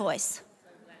my own voice.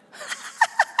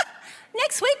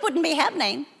 Next week wouldn't be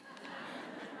happening.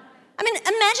 I mean,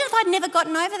 imagine if I'd never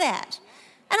gotten over that.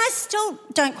 And I still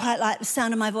don't quite like the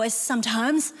sound of my voice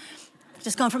sometimes. I've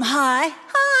just gone from high,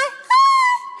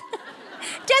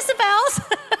 decibels,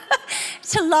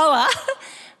 to lower.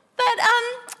 But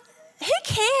who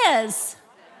cares?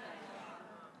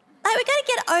 Like, we're going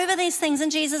to get over these things in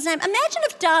Jesus' name. Imagine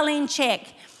if Darlene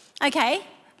Check, okay,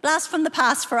 blast from the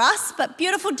past for us, but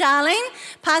beautiful Darlene,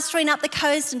 pastoring up the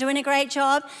coast and doing a great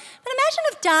job. But imagine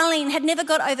if Darlene had never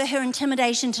got over her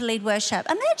intimidation to lead worship.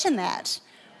 Imagine that.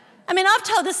 I mean, I've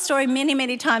told this story many,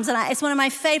 many times, and it's one of my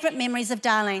favourite memories of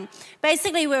Darlene.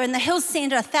 Basically, we were in the Hills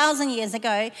Centre 1,000 years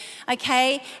ago,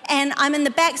 okay, and I'm in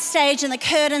the backstage and the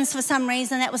curtains for some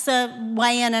reason. That was the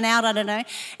way in and out, I don't know.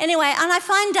 Anyway, and I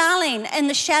find Darlene in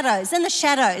the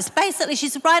shadows. Basically,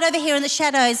 she's right over here in the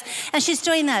shadows, and she's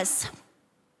doing this.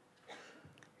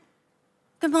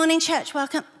 Good morning, church.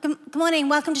 Welcome. Good morning.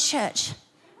 Welcome to church.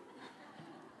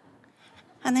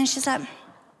 And then she's like,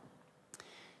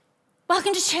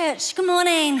 welcome to church. Good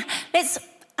morning. And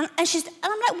I'm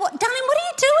like, what, darling? What are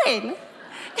you doing?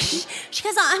 She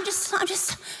goes,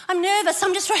 I'm nervous.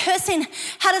 I'm just rehearsing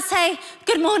how to say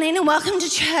good morning and welcome to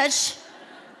church.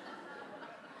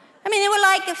 I mean, there were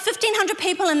like 1,500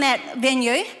 people in that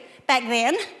venue back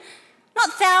then,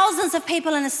 not thousands of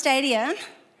people in a stadium.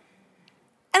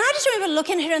 And I just remember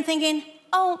looking at her and thinking,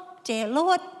 oh, dear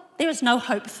Lord, there is no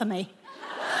hope for me.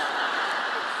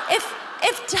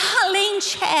 If Darlene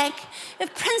Check, if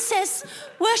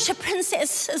worship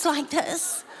princess is like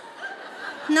this,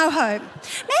 no hope.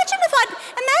 Imagine if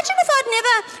I'd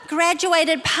never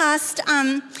graduated past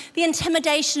the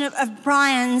intimidation of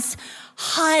Brian's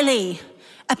highly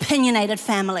opinionated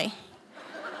family.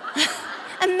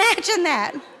 Imagine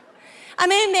that. I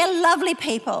mean, they're lovely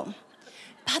people,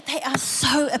 but they are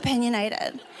so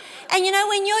opinionated. And you know,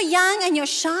 when you're young and you're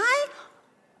shy,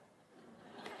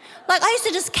 Like, I used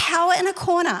to just cower in a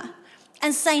corner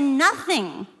and say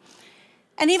nothing.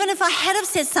 And even if I had have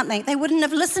said something, they wouldn't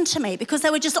have listened to me because they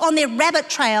were just on their rabbit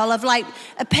trail of like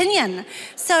opinion.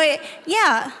 So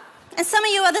yeah, and some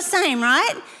of you are the same,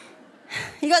 right?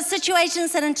 You got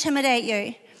situations that intimidate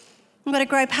you. I've got to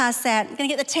grow past that. I'm going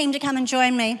to get the team to come and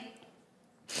join me.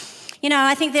 You know,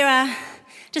 I think there are,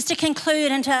 just to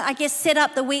conclude and to, I guess, set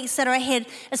up the weeks that are ahead,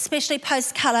 especially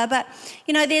post-colour, but,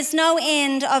 you know, there's no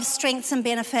end of strengths and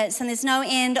benefits, and there's no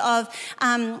end of,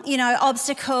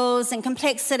 obstacles and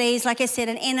complexities, like I said,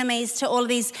 and enemies to all of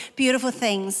these beautiful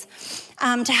things,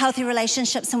 to healthy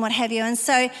relationships and what have you. And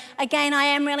so, again, I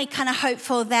am really kind of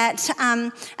hopeful that,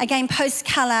 again,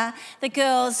 post-colour, the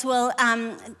girls will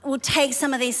take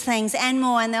some of these things and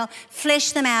more, and they'll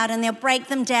flesh them out and they'll break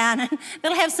them down, and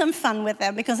they'll have some fun with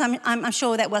them, because I'm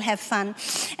sure that we'll have fun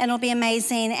and it'll be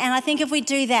amazing. And I think if we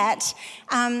do that,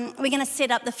 we're going to set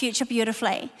up the future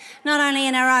beautifully, not only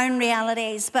in our own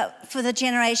realities, but for the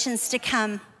generations to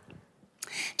come.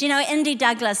 Do you know Indy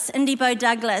Bo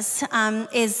Douglas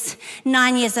is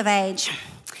 9 years of age.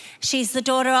 She's the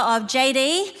daughter of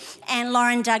JD and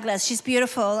Lauren Douglas. She's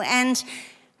beautiful. And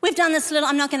we've done this little,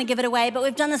 I'm not going to give it away, but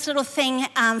we've done this little thing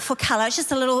for colour. It's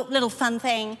just a little fun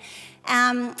thing.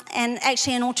 And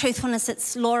actually, in all truthfulness,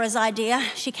 it's Laura's idea.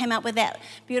 She came up with that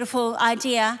beautiful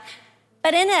idea.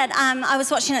 But in it, I was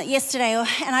watching it yesterday,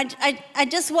 and I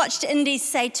just watched Indy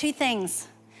say two things.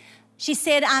 She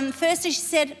said, firstly, she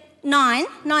said,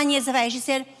 9 years of age, she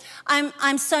said,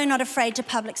 I'm so not afraid to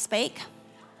public speak.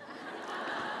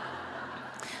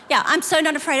 Yeah, I'm so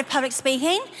not afraid of public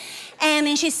speaking. And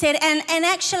then she said, and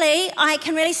actually, I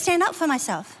can really stand up for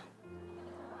myself.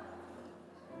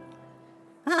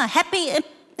 Happy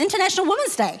International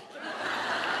Women's Day.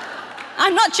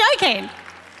 I'm not joking.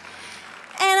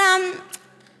 And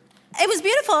it was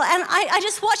beautiful, and I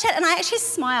just watched it, and I actually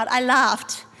smiled. I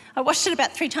laughed. I watched it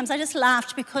about 3 times. I just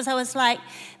laughed because I was like,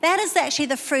 that is actually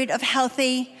the fruit of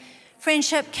healthy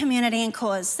friendship, community, and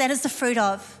cause. That is the fruit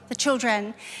of the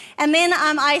children. And then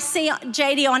I see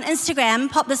JD on Instagram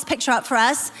pop this picture up for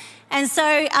us. And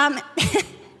so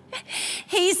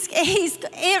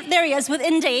there he is with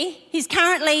Indy. He's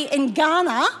currently in Ghana.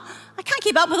 I can't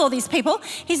keep up with all these people.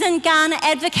 He's in Ghana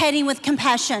advocating with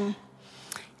compassion.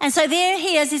 And so there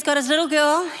he is. He's got his little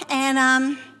girl, and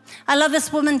I love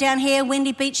this woman down here,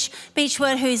 Wendy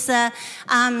Beechwood, who's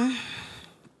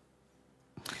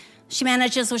she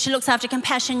looks after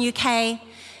Compassion UK. And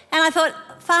I thought,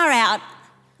 far out.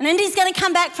 And Indy's going to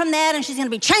come back from that, and she's going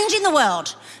to be changing the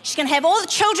world. She's going to have all the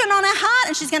children on her heart,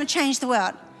 and she's going to change the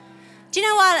world. Do you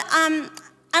know what?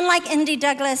 Unlike Indy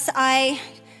Douglas, I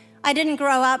didn't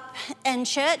grow up in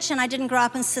church, and I didn't grow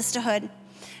up in sisterhood.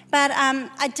 But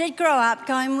I did grow up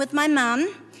going with my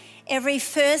mum every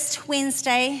first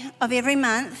Wednesday of every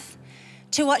month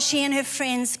to what she and her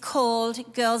friends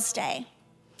called Girls' Day.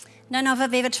 I don't know if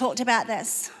I've ever talked about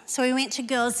this. So we went to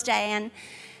Girls' Day, and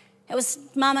it was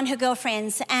Mum and her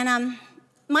girlfriends. And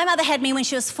my mother had me when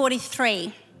she was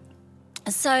 43.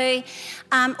 So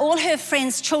all her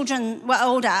friends' children were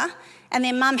older, and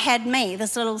then Mum had me,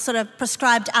 this little sort of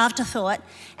prescribed afterthought.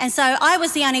 And so I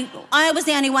was the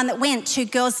only one that went to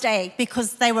Girls' Day,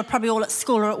 because they were probably all at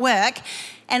school or at work.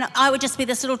 And I would just be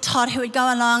this little tot who would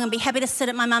go along and be happy to sit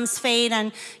at my mum's feet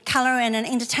and colour in and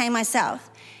entertain myself.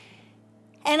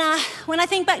 And when I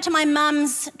think back to my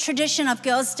mum's tradition of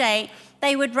Girls' Day,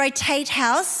 they would rotate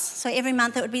house. So every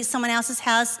month it would be someone else's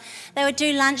house. They would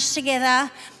do lunch together,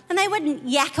 and they wouldn't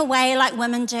yak away like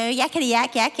women do, yakety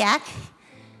yak, yak, yak.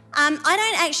 I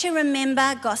don't actually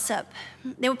remember gossip.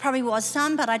 There probably was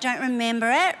some, but I don't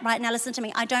remember it. Right, now listen to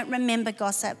me. I don't remember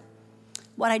gossip.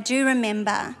 What I do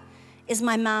remember is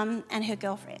my mum and her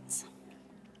girlfriends.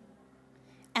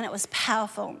 And it was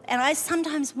powerful. And I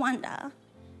sometimes wonder,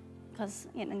 because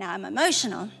now I'm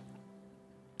emotional,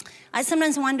 I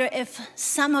sometimes wonder if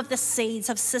some of the seeds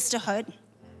of sisterhood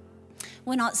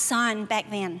were not sown back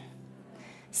then.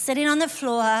 Sitting on the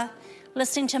floor,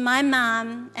 listening to my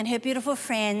mum and her beautiful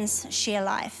friends share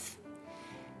life,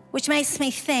 which makes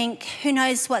me think, who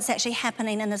knows what's actually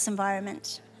happening in this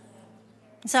environment.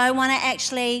 So I want to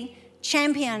actually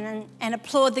champion and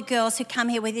applaud the girls who come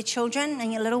here with your children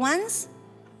and your little ones.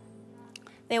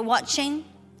 They're watching,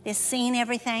 they're seeing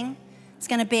everything. It's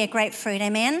going to bear great fruit,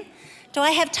 amen? Do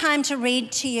I have time to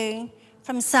read to you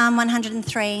from Psalm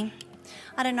 103?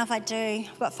 I don't know if I do.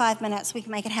 I've got 5 minutes. We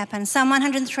can make it happen. Psalm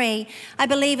 103, I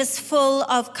believe, is full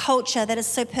of culture that is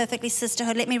so perfectly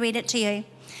sisterhood. Let me read it to you.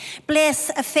 Bless,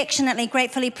 affectionately,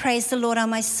 gratefully praise the Lord, O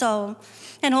my soul,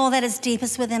 and all that is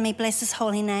deepest within me. Bless his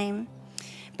holy name.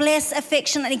 Bless,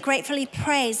 affectionately, gratefully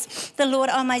praise the Lord,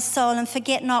 O my soul, and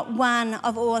forget not one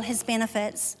of all his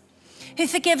benefits. who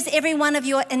forgives every one of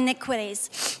your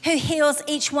iniquities, who heals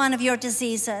each one of your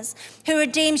diseases, who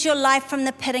redeems your life from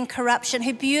the pit and corruption,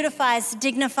 who beautifies,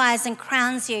 dignifies, and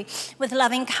crowns you with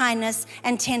loving kindness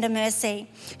and tender mercy,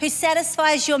 who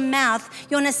satisfies your mouth,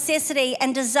 your necessity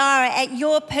and desire at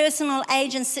your personal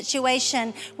age and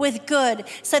situation with good,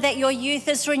 so that your youth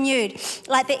is renewed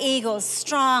like the eagles,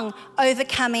 strong,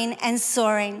 overcoming, and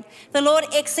soaring. The Lord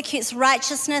executes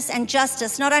righteousness and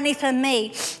justice, not only for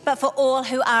me, but for all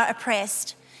who are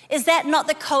oppressed. Is that not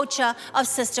the culture of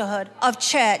sisterhood, of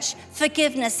church?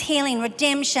 Forgiveness, healing,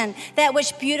 redemption, that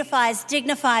which beautifies,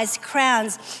 dignifies,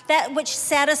 crowns, that which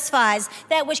satisfies,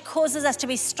 that which causes us to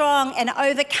be strong and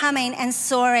overcoming and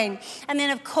soaring. And then,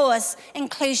 of course,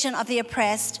 inclusion of the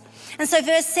oppressed. And so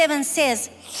verse 7 says,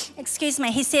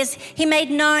 he says, he made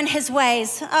known his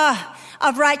ways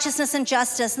of righteousness and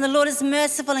justice. And the Lord is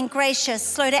merciful and gracious,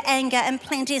 slow to anger and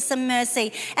plenteous in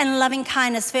mercy and loving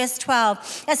kindness. Verse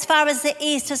 12, as far as the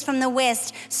east is from the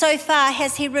west, so far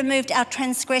has he removed our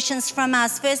transgressions from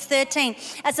us. Verse 13,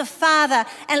 as a father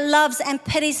and loves and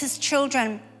pities his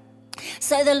children,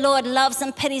 so the Lord loves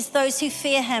and pities those who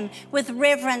fear him with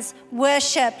reverence,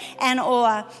 worship, and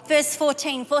awe. Verse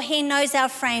 14, for he knows our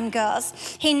frame, girls.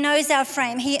 He knows our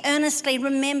frame. He earnestly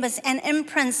remembers and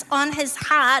imprints on his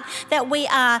heart that we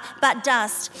are but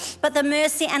dust. But the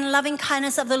mercy and loving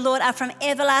kindness of the Lord are from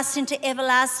everlasting to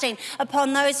everlasting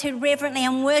upon those who reverently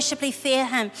and worshipfully fear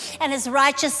him, and his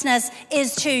righteousness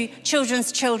is to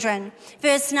children's children.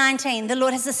 Verse 19, the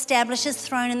Lord has established his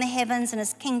throne in the heavens, and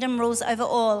his kingdom rules over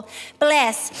all.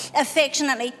 Bless,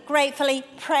 affectionately, gratefully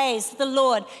praise the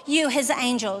Lord, you his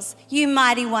angels, you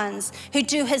mighty ones who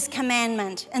do his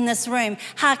commandment in this room,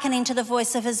 hearkening to the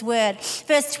voice of his word.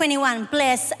 Verse 21,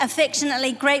 bless,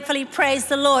 affectionately, gratefully praise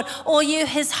the Lord, all you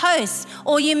his hosts,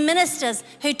 all you ministers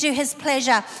who do his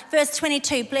pleasure. Verse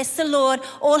 22, bless the Lord,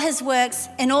 all his works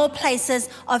in all places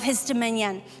of his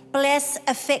dominion. Bless,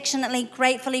 affectionately,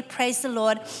 gratefully praise the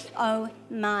Lord, O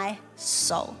my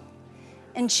soul.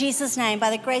 In Jesus' name, by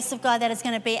the grace of God, that is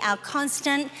going to be our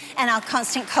constant and our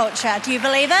constant culture. Do you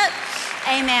believe it?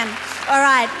 Amen. All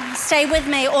right, stay with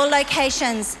me, all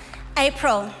locations.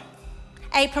 April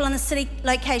in the city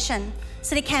location,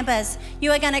 city campus.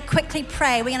 You are going to quickly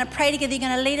pray. We're going to pray together. You're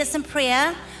going to lead us in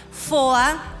prayer for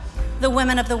the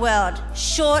women of the world.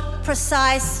 Short,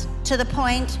 precise, to the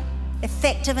point,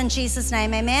 effective in Jesus'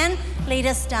 name. Amen. Lead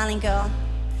us, darling girl.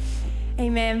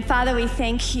 Amen. Father, we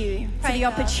thank you for the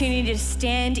opportunity to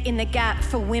stand in the gap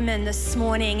for women this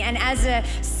morning. And as a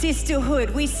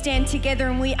sisterhood, we stand together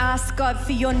and we ask God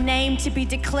for your name to be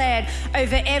declared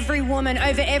over every woman,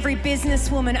 over every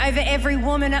businesswoman, over every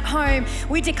woman at home.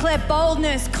 We declare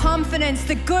boldness, confidence,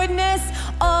 the goodness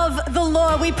of the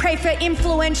Lord. We pray for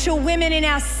influential women in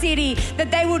our city, that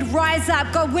they would rise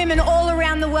up. God, women all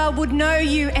around the world would know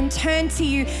you and turn to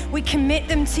you. We commit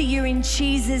them to you in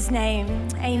Jesus' name.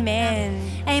 Amen.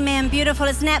 Amen. Beautiful.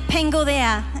 Is Nat Pingle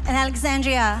there in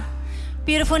Alexandria?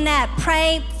 Beautiful, Nat.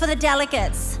 Pray for the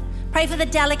delegates. Pray for the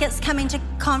delegates coming to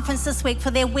conference this week,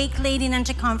 for their week leading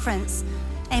into conference.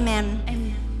 Amen.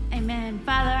 Amen. Amen.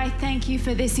 Father, I thank you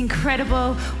for this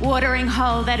incredible watering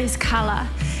hole that is color.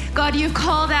 God, you've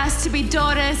called us to be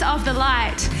daughters of the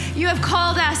light. You have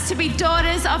called us to be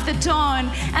daughters of the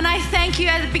dawn. And I thank you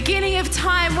at the beginning of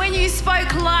time when you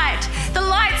spoke light, the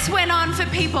lights went on for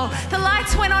people. The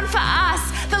lights went on for us.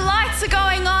 The lights are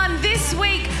going on this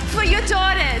week for your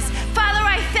daughters. Father,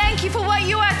 I thank you for what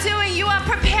you are doing. You are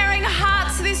preparing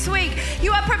hearts this week.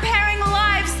 You are preparing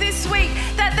lives this week,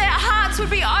 that their hearts would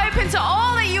be open to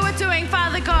all that you are doing,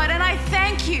 Father God. And I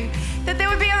thank you that there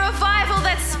would be a revival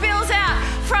that spills out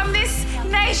from this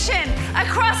nation,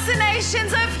 across the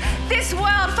nations of this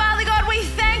world. Father God, we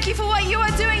thank you for what you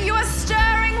are doing. You are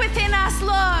stirring within us,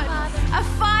 Lord, a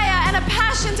fire and a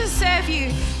passion to serve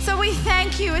you. So we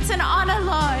thank you. It's an honor,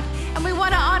 Lord, and we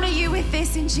want to honor you with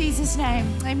this in Jesus' name.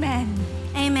 Amen.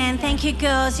 Amen. Thank you,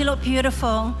 girls. You look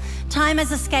beautiful. Time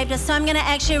has escaped us, so I'm going to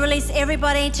actually release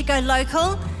everybody to go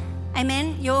local.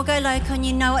 Amen. You all go local and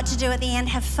you know what to do at the end.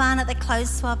 Have fun at the clothes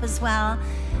swap as well.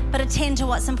 But attend to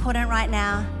what's important right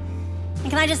now. And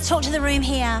can I just talk to the room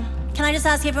here? Can I just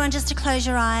ask everyone just to close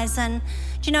your eyes? And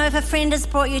do you know, if a friend has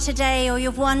brought you today, or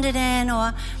you've wandered in,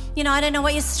 or, you know, I don't know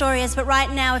what your story is, but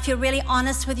right now, if you're really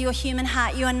honest with your human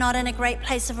heart, you are not in a great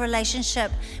place of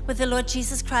relationship with the Lord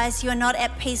Jesus Christ. You are not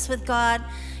at peace with God.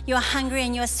 You are hungry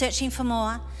and you are searching for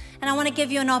more. And I want to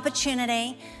give you an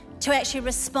opportunity to actually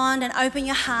respond and open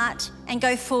your heart and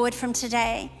go forward from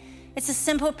today. It's a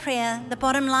simple prayer. The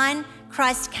bottom line,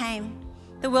 Christ came.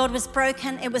 The world was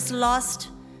broken, it was lost.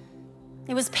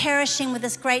 It was perishing with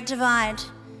this great divide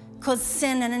called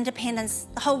sin and independence.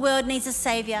 The whole world needs a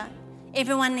savior.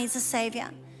 Everyone needs a Savior.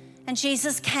 And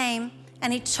Jesus came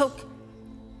and He took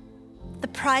the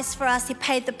price for us. He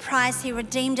paid the price. He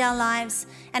redeemed our lives.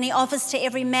 And He offers to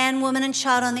every man, woman, and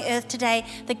child on the earth today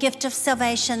the gift of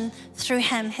salvation through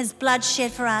Him, His blood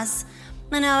shed for us.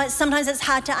 I know sometimes it's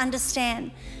hard to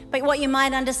understand, but what you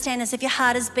might understand is if your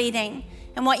heart is beating,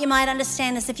 and what you might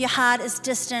understand is if your heart is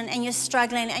distant and you're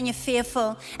struggling and you're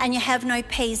fearful and you have no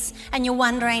peace and you're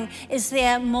wondering, is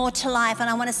there more to life? And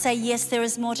I want to say, yes, there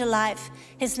is more to life.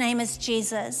 His name is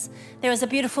Jesus. There is a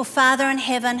beautiful Father in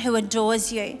heaven who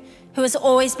adores you, who has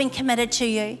always been committed to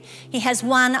you. He has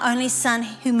one only Son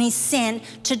whom He sent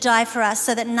to die for us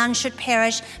so that none should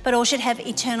perish, but all should have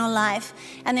eternal life.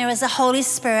 And there is a Holy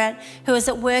Spirit who is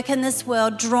at work in this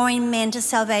world, drawing men to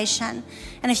salvation.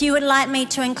 And if you would like me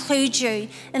to include you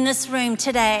in this room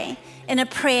today in a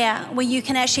prayer where you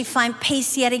can actually find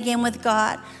peace yet again with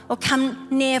God, or come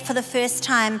near for the first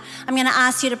time, I'm going to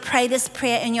ask you to pray this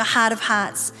prayer in your heart of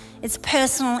hearts. It's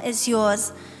personal, it's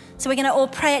yours. So we're going to all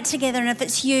pray it together, and if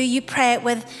it's you, you pray it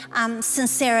with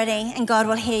sincerity, and God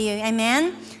will hear you.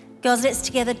 Amen? Girls, let's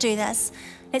together do this.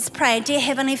 Let's pray. Dear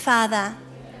Heavenly Father,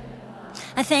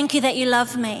 I thank You that You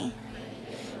love me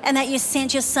and that You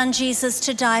sent Your Son Jesus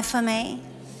to die for me.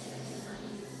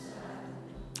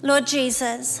 Lord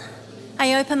Jesus,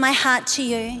 I open my heart to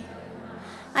You.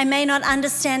 I may not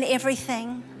understand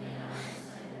everything,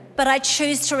 but I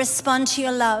choose to respond to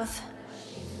Your love.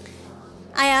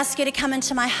 I ask You to come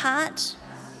into my heart,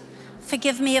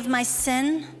 forgive me of my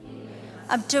sin,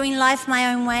 of doing life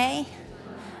my own way.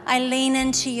 I lean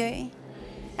into You.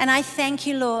 And I thank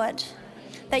You, Lord,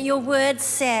 that Your word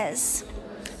says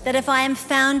that if I am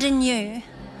found in You,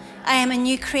 I am a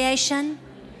new creation,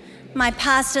 my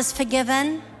past is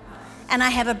forgiven, and I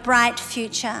have a bright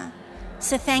future.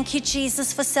 So thank You,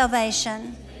 Jesus, for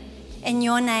salvation. In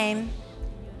Your name,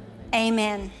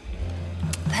 amen.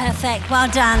 Perfect. Well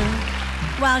done.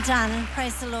 Well done.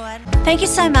 Praise the Lord. Thank you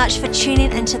so much for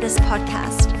tuning into this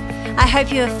podcast. I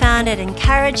hope you have found it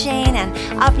encouraging and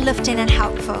uplifting and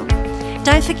helpful.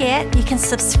 Don't forget, you can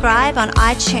subscribe on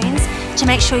iTunes to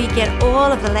make sure you get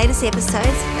all of the latest episodes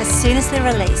as soon as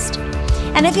they're released.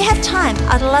 And if you have time,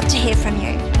 I'd love to hear from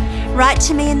you. Write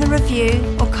to me in the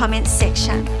review or comments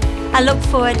section. I look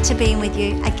forward to being with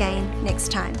you again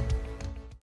next time.